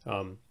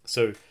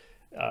 So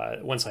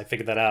once I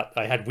figured that out,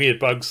 I had weird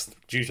bugs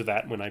due to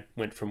that when I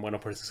went from one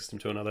operating system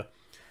to another.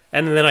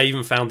 And then I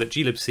even found that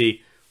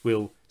glibc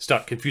will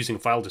start confusing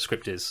file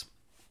descriptors,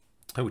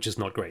 which is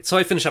not great. So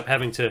I finished up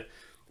having to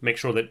make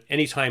sure that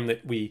any time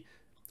that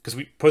because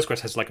Postgres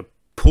has like a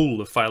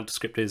pool of file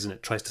descriptors and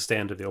it tries to stay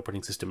under the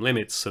operating system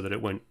limits so that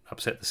it won't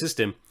upset the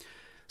system.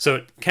 So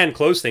it can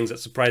close things at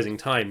surprising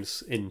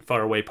times in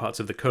faraway parts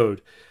of the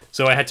code.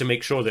 So I had to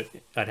make sure that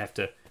I'd have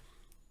to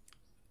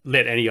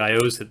let any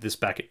IOs that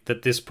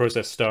this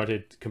process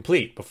started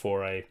complete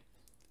before I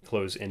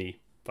close any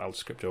file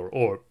descriptor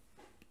or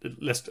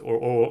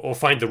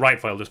find the right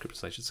file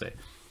descriptors, I should say.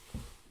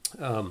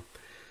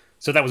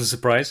 So that was a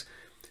surprise.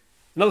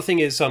 Another thing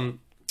is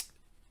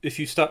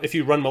if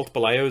you run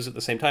multiple IOs at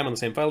the same time on the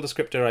same file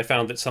descriptor, I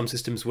found that some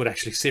systems would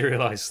actually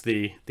serialize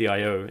the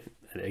IO.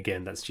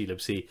 Again, that's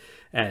glibc,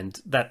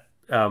 and that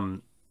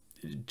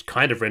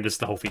kind of renders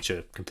the whole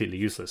feature completely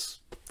useless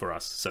for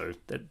us. So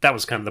that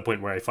was kind of the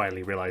point where I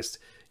finally realized,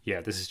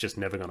 yeah, this is just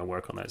never going to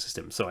work on that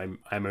system. So I'm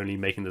only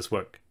making this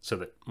work so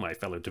that my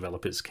fellow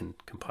developers can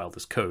compile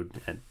this code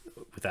and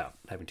without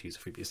having to use a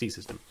FreeBSD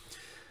system.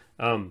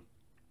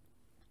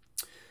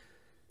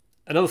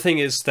 Another thing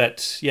is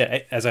that, yeah,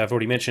 as I've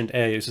already mentioned,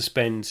 AIO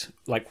suspend,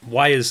 like,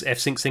 why is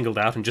fsync singled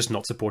out and just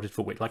not supported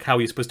for wait? Like, how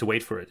are you supposed to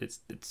wait for it?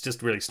 It's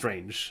just really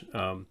strange.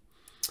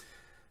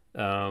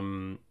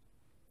 And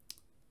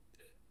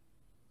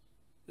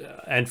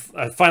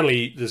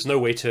finally, there's no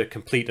way to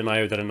complete an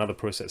IO that another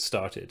process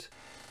started.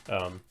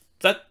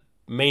 That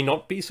may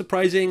not be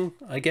surprising,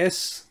 I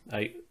guess.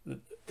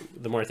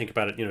 The more I think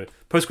about it,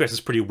 Postgres is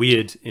pretty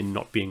weird in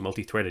not being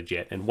multi-threaded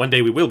yet, and one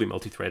day we will be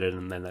multi-threaded,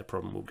 and then that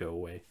problem will go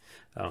away.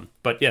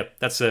 But yeah,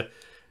 that's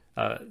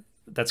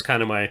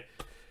kind of my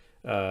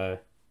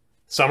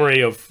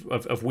summary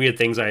of weird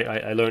things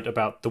I learned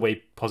about the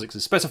way POSIX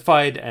is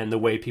specified and the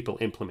way people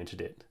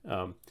implemented it.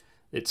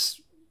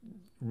 It's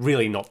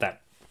really not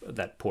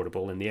that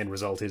portable, and the end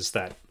result is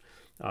that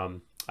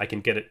I can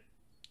get it,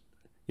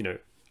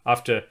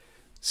 after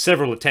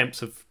several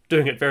attempts of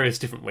doing it various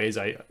different ways,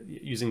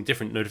 using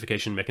different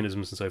notification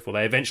mechanisms and so forth,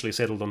 I eventually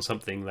settled on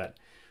something that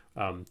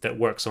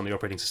works on the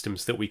operating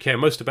systems that we care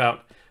most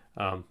about,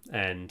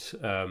 and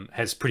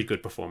has pretty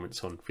good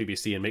performance on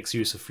FreeBSD and makes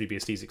use of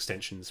FreeBSD's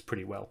extensions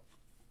pretty well.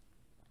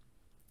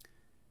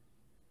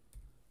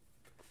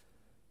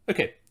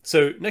 Okay,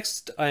 so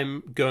next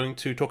I'm going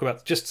to talk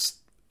about, just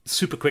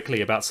super quickly,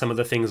 about some of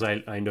the things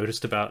I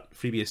noticed about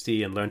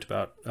FreeBSD and learned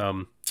about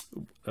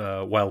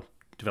while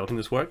developing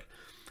this work.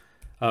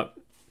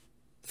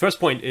 First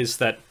point is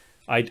that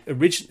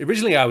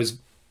originally I was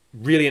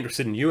really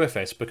interested in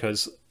UFS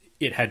because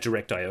it had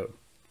direct I/O,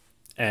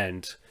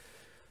 and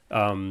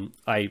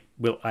I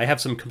have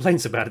some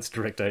complaints about its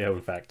direct I/O,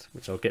 in fact,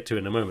 which I'll get to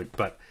in a moment.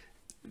 But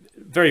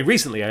very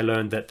recently, I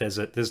learned that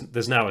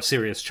there's now a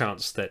serious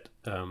chance that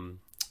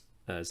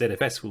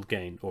ZFS will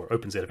gain, or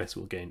OpenZFS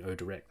will gain,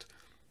 ODirect,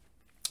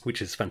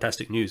 which is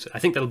fantastic news. I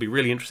think that'll be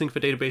really interesting for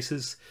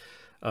databases.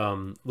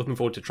 Looking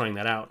forward to trying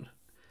that out.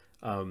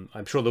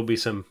 I'm sure there'll be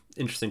some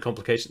interesting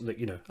complications.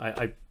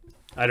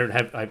 I don't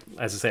have,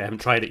 as I say, I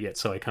haven't tried it yet,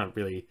 so I can't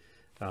really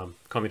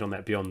comment on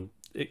that beyond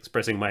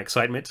expressing my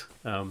excitement.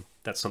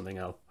 That's something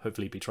I'll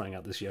hopefully be trying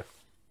out this year.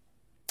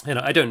 And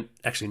I don't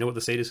actually know what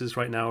the status is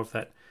right now of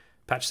that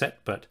patch set,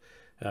 but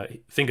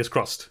fingers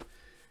crossed.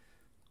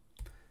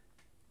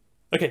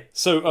 Okay,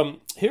 so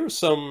here are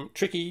some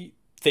tricky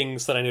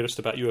things that I noticed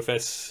about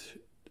UFS.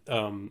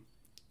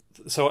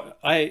 So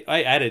I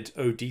added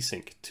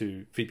ODsync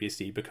to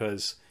FreeBSD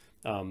because,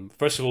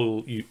 first of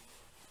all,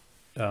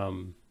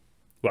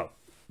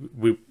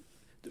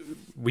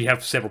 we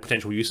have several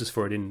potential uses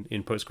for it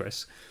in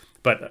Postgres.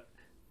 But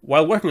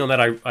while working on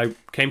that, I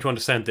came to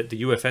understand that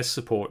the UFS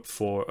support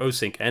for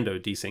OSync and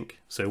ODsync.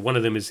 So one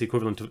of them is the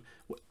equivalent of,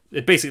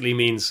 it basically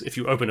means if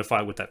you open a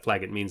file with that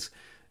flag, it means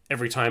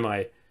every time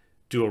I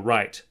do a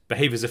write,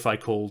 behave as if I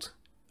called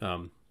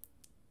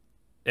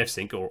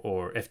fsync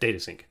or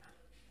fdatasync.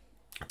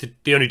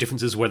 The only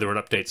difference is whether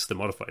it updates the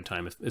modified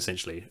time,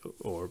 essentially,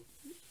 or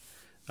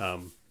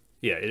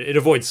it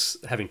avoids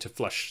having to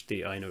flush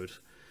the inode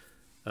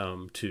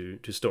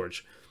to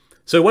storage.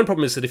 So one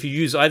problem is that if you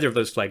use either of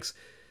those flags,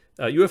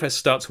 UFS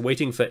starts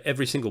waiting for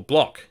every single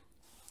block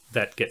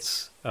that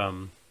gets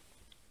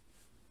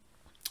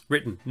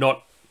written,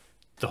 not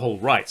the whole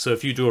write. So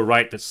if you do a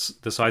write that's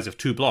the size of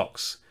 2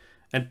 blocks,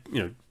 and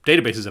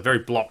databases are very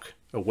block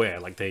aware,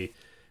 like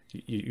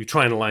you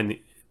try and align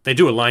they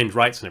do aligned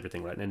writes and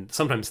everything, right? And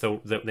sometimes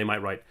they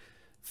might write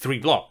 3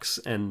 blocks,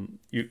 and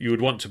you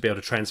would want to be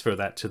able to transfer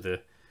that to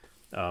the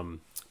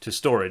to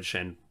storage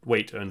and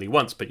wait only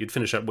once, but you'd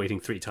finish up waiting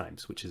 3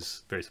 times, which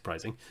is very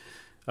surprising.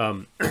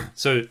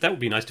 So that would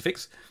be nice to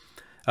fix.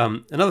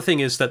 Another thing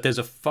is that there's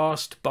a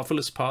fast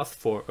bufferless path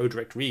for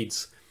ODirect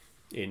reads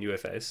in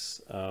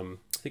UFS. I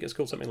think it's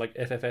called something like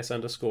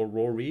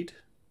FFS_raw read,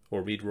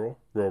 or read raw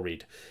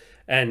read,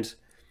 and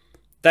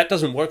that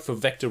doesn't work for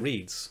vector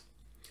reads.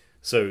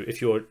 So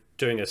if you're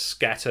doing a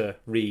scatter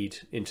read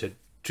into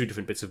two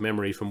different bits of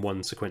memory from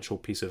one sequential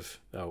piece of,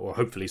 or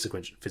hopefully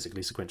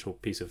physically sequential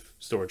piece of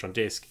storage on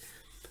disk,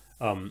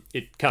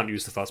 it can't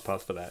use the fast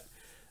path for that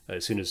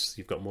as soon as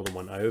you've got more than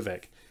one IO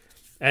vec.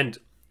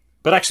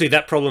 But actually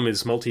that problem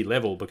is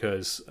multi-level,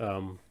 because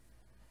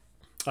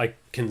I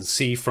can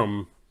see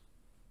from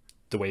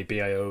the way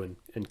BIO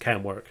and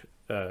CAM work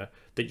that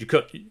you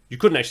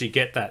couldn't actually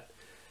get that.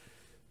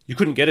 You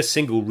couldn't get a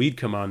single read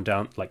command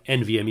down, like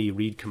NVMe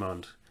read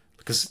command,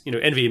 because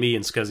NVMe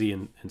and SCSI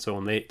and so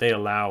on, they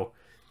allow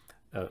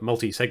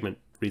multi-segment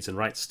reads and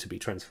writes to be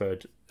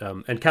transferred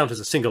and count as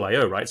a single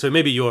IO, right? So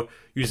maybe you're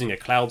using a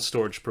cloud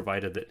storage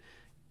provider that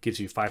gives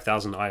you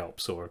 5,000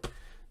 IOPS or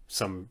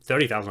some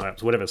 30,000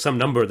 IOPS, whatever, some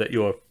number that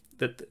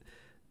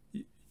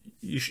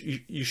you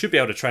should be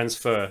able to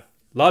transfer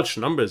large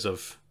numbers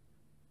of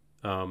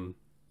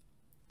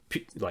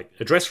like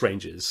address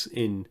ranges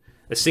in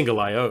a single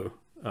IO,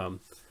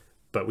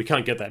 but we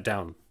can't get that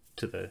down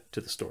to the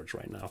storage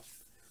right now.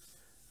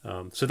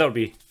 So that would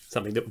be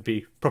something that would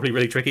be probably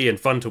really tricky and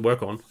fun to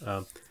work on.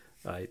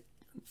 I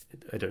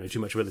don't know too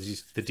much about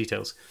the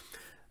details.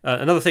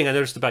 Another thing I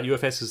noticed about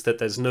UFS is that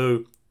there's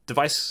no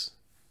device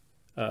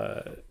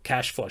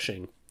cache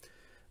flushing.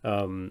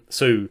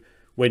 So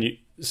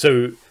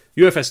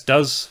UFS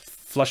does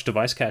flush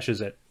device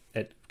caches at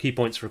key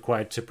points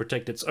required to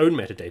protect its own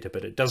metadata,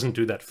 but it doesn't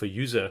do that for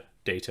user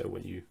data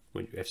when you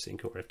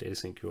fsync or fdata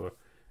sync your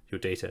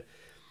data.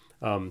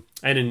 And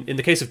in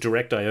the case of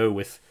direct IO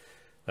with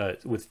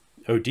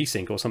OD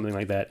sync or something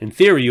like that, in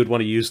theory you'd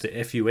want to use the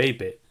FUA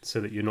bit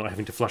so that you're not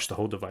having to flush the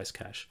whole device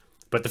cache.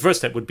 But the first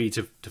step would be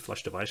to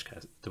flush device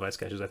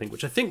caches, I think,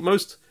 which I think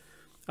most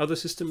other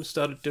systems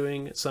started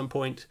doing at some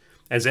point,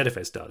 and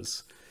ZFS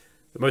does.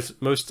 But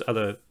most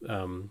other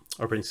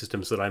operating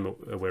systems that I'm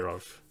aware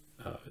of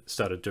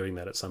started doing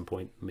that at some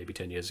point, maybe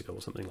 10 years ago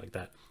or something like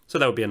that. So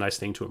that would be a nice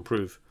thing to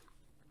improve.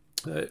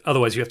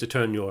 Otherwise, you have to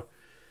turn your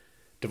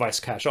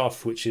device cache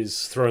off, which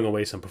is throwing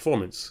away some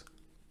performance,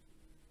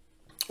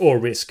 or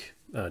risk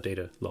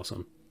data loss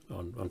on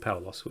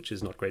power loss, which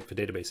is not great for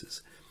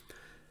databases.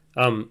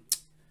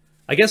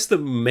 I guess the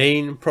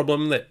main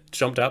problem that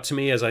jumped out to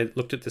me as I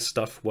looked at this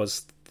stuff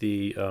was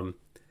the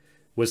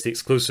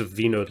exclusive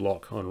vnode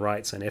lock on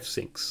writes and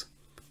fsyncs,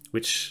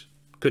 which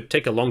could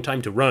take a long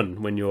time to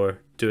run when you're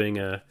doing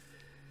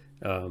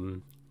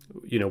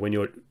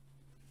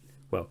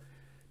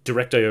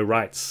direct IO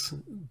writes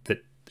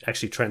that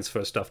actually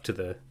transfer stuff to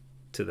the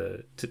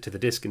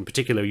disk, in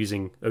particular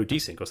using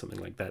OD sync or something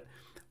like that.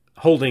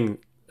 Holding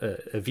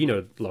a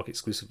vnode lock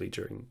exclusively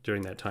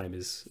during that time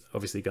is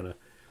obviously going to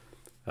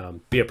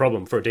be a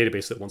problem for a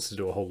database that wants to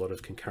do a whole lot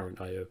of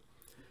concurrent IO,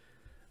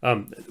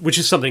 which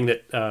is something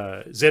that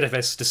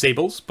ZFS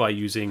disables by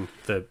using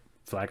the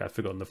flag. I've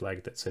forgotten the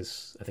flag that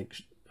says, I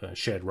think,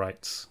 shared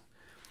writes,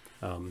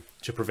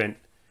 to prevent.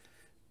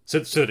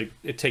 So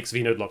it takes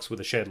vnode locks with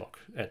a shared lock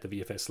at the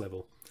VFS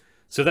level.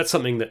 So that's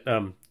something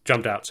that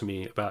jumped out to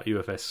me about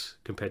UFS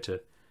compared to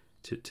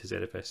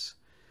ZFS.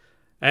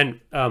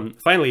 And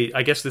finally,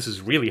 I guess this is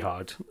really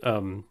hard,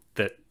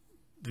 that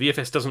the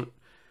VFS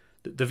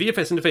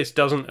interface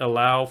doesn't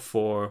allow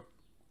for,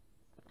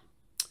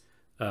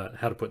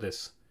 how to put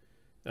this?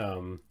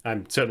 I'm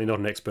certainly not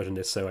an expert in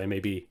this, so I may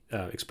be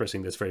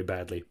expressing this very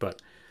badly,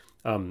 but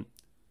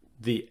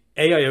the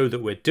AIO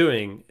that we're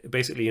doing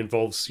basically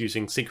involves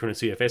using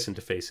synchronous EFS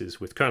interfaces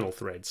with kernel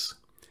threads,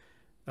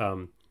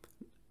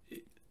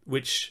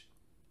 which,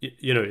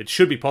 it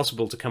should be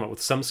possible to come up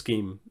with some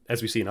scheme,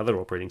 as we see in other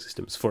operating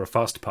systems, for a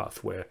fast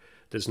path where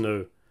there's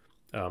no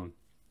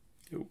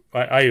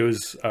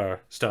IOs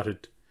are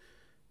started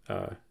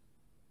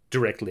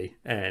directly,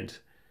 and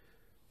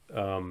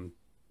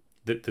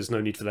there's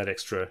no need for that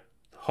extra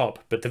hop.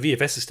 But the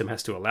VFS system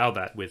has to allow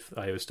that, with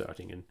IO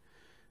starting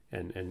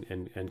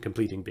and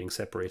completing being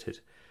separated,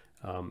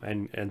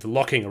 and the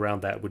locking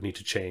around that would need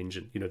to change,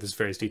 and there's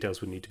various details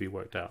would need to be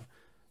worked out.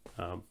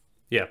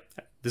 Yeah,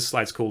 this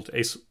slide's called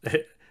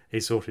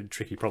Assorted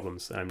Tricky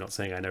Problems. I'm not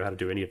saying I know how to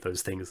do any of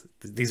those things.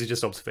 These are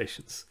just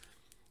observations.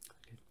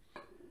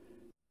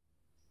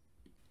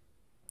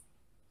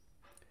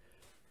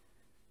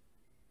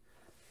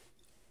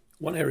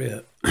 One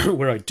area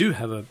where I do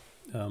have a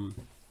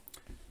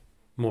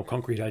more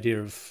concrete idea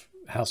of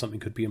how something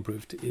could be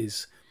improved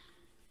is,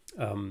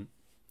 and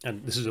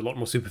this is a lot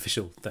more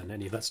superficial than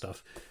any of that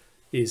stuff,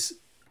 is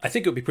I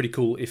think it would be pretty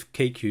cool if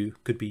KQ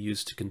could be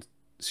used to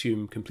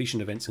consume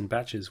completion events in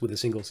batches with a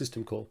single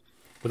system call,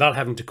 without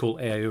having to call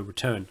AIO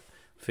return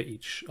for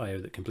each IO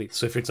that completes.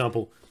 So for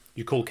example,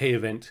 you call K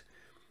event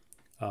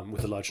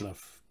with a large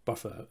enough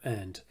buffer,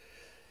 and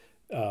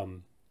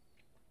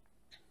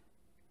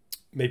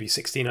maybe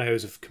 16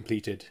 IOs have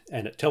completed,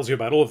 and it tells you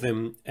about all of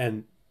them,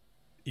 and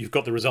you've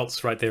got the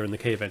results right there in the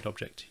K event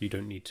object. You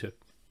don't need to,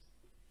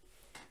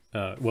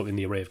 in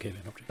the array of K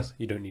event objects,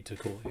 you don't need to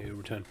call AIO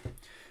return.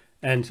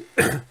 And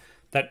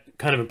that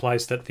kind of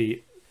implies that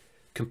the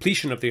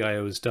completion of the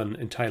IO is done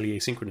entirely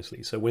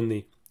asynchronously. So when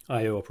the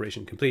IO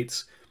operation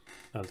completes,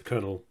 the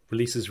kernel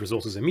releases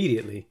resources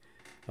immediately,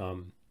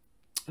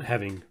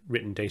 having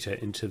written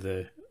data into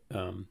the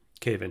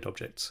K event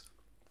objects.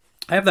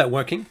 I have that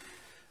working,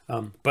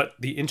 but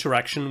the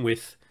interaction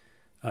with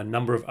a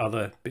number of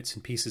other bits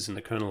and pieces in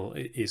the kernel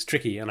is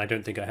tricky, and I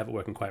don't think I have it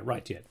working quite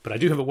right yet. But I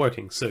do have it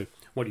working. So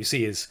what you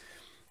see is,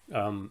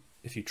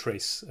 if you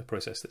trace a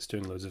process that's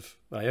doing loads of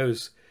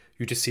IOs,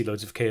 you just see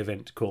loads of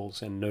k-event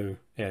calls and no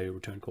AIO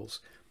return calls.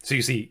 So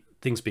you see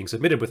things being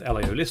submitted with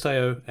LIO list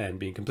IO and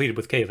being completed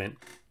with k-event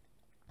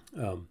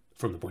from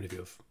the point of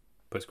view of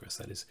Postgres.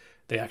 That is,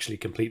 they actually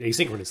complete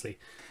asynchronously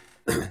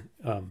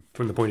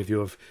from the point of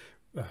view of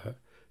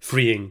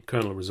freeing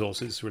kernel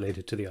resources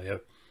related to the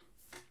IO.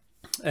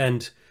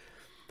 And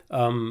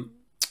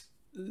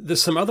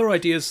there's some other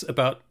ideas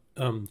about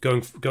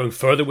going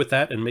further with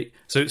that, and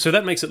so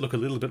that makes it look a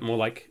little bit more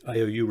like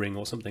IOU ring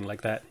or something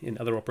like that in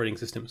other operating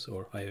systems,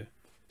 or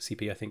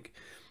IOCP, I think,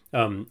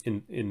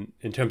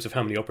 in terms of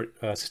how many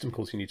system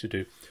calls you need to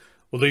do.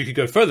 Although you could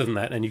go further than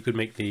that, and you could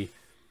make the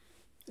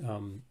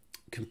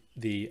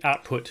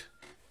output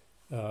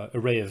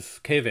array of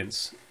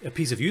k-events a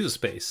piece of user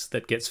space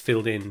that gets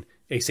filled in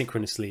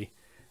asynchronously,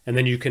 and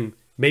then you can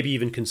maybe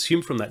even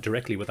consume from that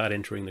directly without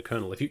entering the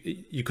kernel. If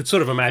you could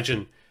sort of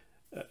imagine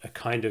a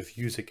kind of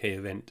user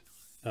k-event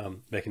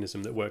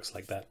mechanism that works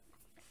like that.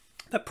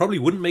 That probably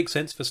wouldn't make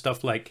sense for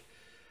stuff like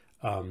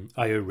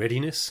IO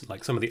readiness,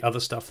 like some of the other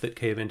stuff that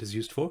k-event is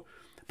used for.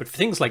 But for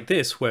things like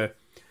this, where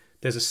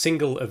there's a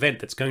single event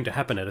that's going to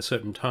happen at a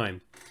certain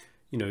time,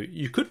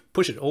 you could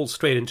push it all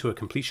straight into a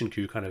completion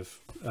queue kind of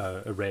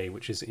array,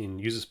 which is in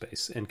user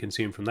space, and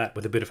consume from that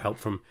with a bit of help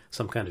from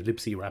some kind of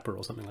libc wrapper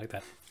or something like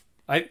that.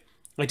 I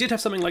did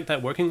have something like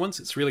that working once.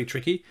 It's really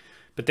tricky,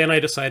 but then I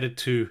decided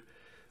to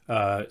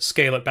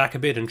scale it back a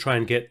bit and try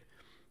and get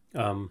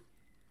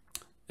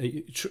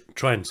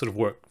try and sort of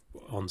work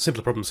on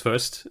simpler problems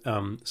first.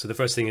 So the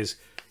first thing is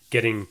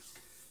getting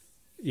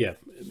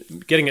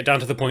it down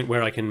to the point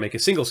where I can make a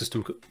single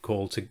system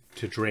call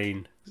to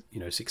drain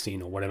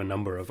 16 or whatever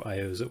number of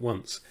IOs at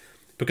once,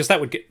 because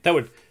that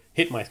would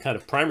hit my kind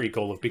of primary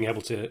goal of being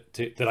able to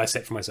that I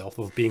set for myself,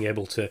 of being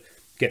able to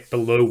get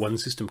below one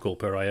system call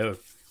per IO,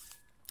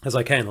 as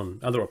I can on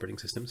other operating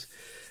systems.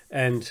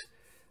 And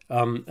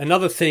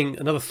another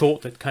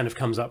thought that kind of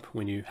comes up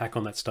when you hack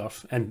on that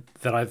stuff, and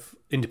that I've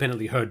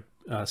independently heard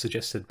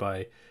suggested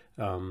by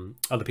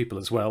other people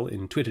as well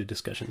in Twitter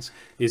discussions,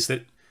 is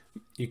that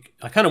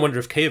I kind of wonder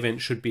if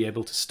k-event should be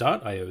able to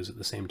start IOs at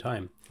the same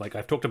time. Like,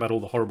 I've talked about all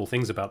the horrible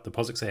things about the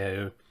POSIX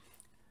AIO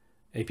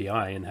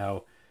API and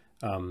how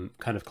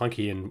kind of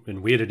clunky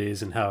and weird it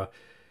is, and how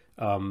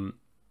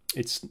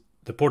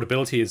the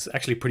portability is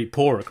actually pretty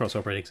poor across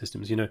operating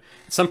systems. At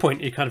some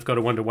point you kind of got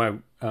to wonder why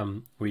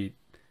we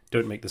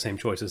don't make the same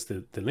choice as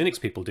the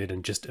Linux people did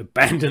and just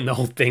abandon the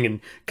whole thing and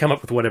come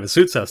up with whatever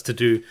suits us to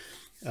do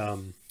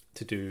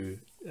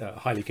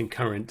highly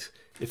concurrent,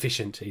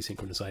 efficient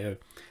asynchronous IO.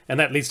 And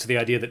that leads to the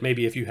idea that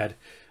maybe if you had,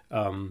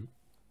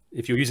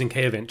 if you're using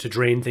k-event to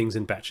drain things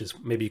in batches,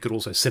 maybe you could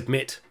also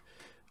submit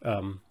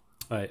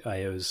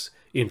IOs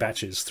in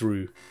batches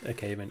through a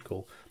k-event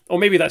call. Or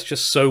maybe that's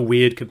just so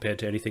weird compared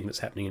to anything that's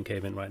happening in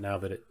k-event right now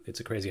that it's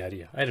a crazy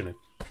idea. I don't know.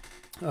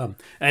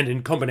 And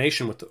in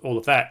combination with all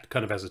of that,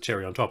 kind of as a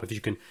cherry on top, if you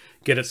can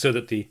get it so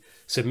that the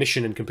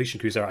submission and completion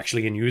queues are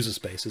actually in user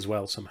space as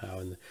well somehow,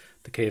 and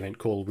the k-event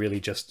call really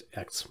just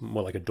acts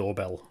more like a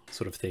doorbell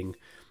sort of thing.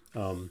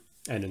 And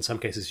in some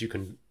cases you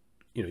can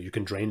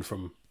drain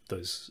from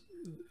those,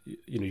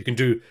 you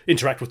can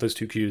interact with those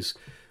two queues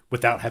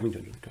without having to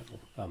enter the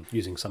kernel,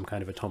 using some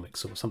kind of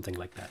atomics or something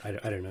like that.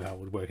 I don't know how it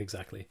would work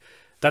exactly.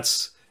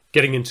 That's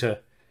getting into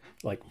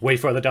like way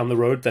further down the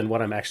road than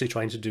what I'm actually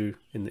trying to do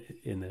in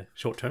the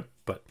short term.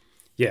 But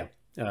yeah,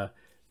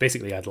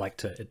 basically I'd like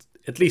to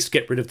at least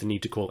get rid of the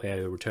need to call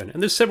AIO return.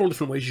 And there's several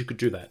different ways you could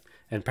do that.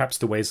 And perhaps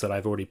the ways that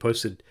I've already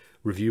posted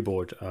review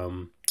board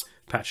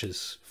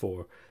patches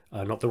for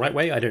not the right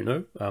way. I don't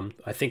know.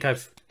 I think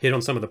I've hit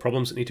on some of the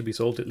problems that need to be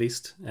solved at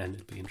least, and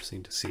it'd be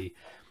interesting to see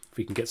if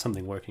we can get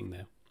something working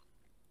there.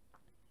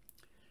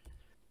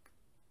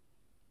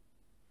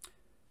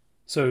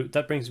 So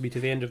that brings me to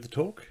the end of the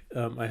talk.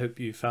 I hope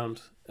you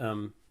found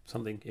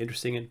something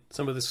interesting in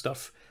some of this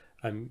stuff.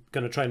 I'm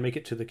going to try and make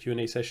it to the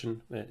Q&A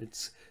session.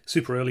 It's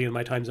super early in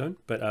my time zone,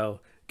 but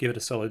I'll give it a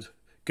solid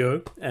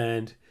go,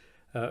 and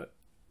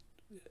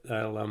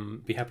I'll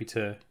be happy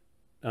to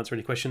answer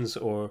any questions,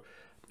 or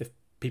if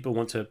people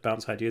want to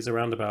bounce ideas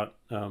around about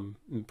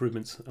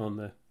improvements on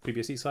the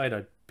FreeBSD side,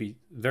 I'd be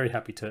very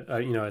happy to.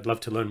 I'd love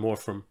to learn more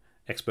from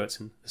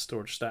experts in the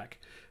storage stack.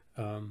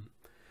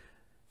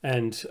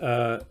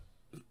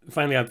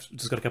 Finally, I've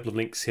just got a couple of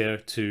links here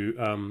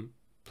to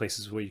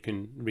places where you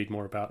can read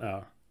more about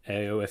our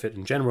AIO effort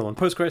in general on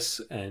Postgres,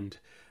 and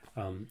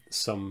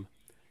some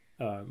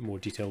more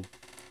detailed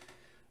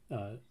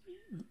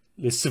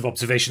lists of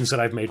observations that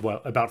I've made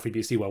about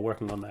FreeBSD while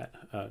working on that.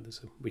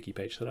 There's a wiki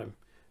page that I'm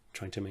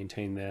trying to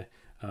maintain there.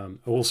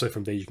 Also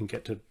from there you can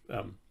get to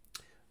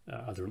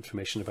other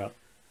information about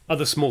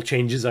other small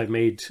changes I've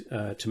made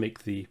to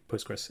make the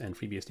Postgres and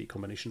FreeBSD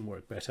combination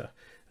work better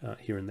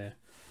here and there.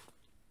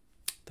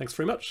 Thanks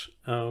very much,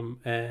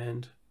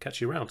 and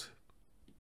catch you around.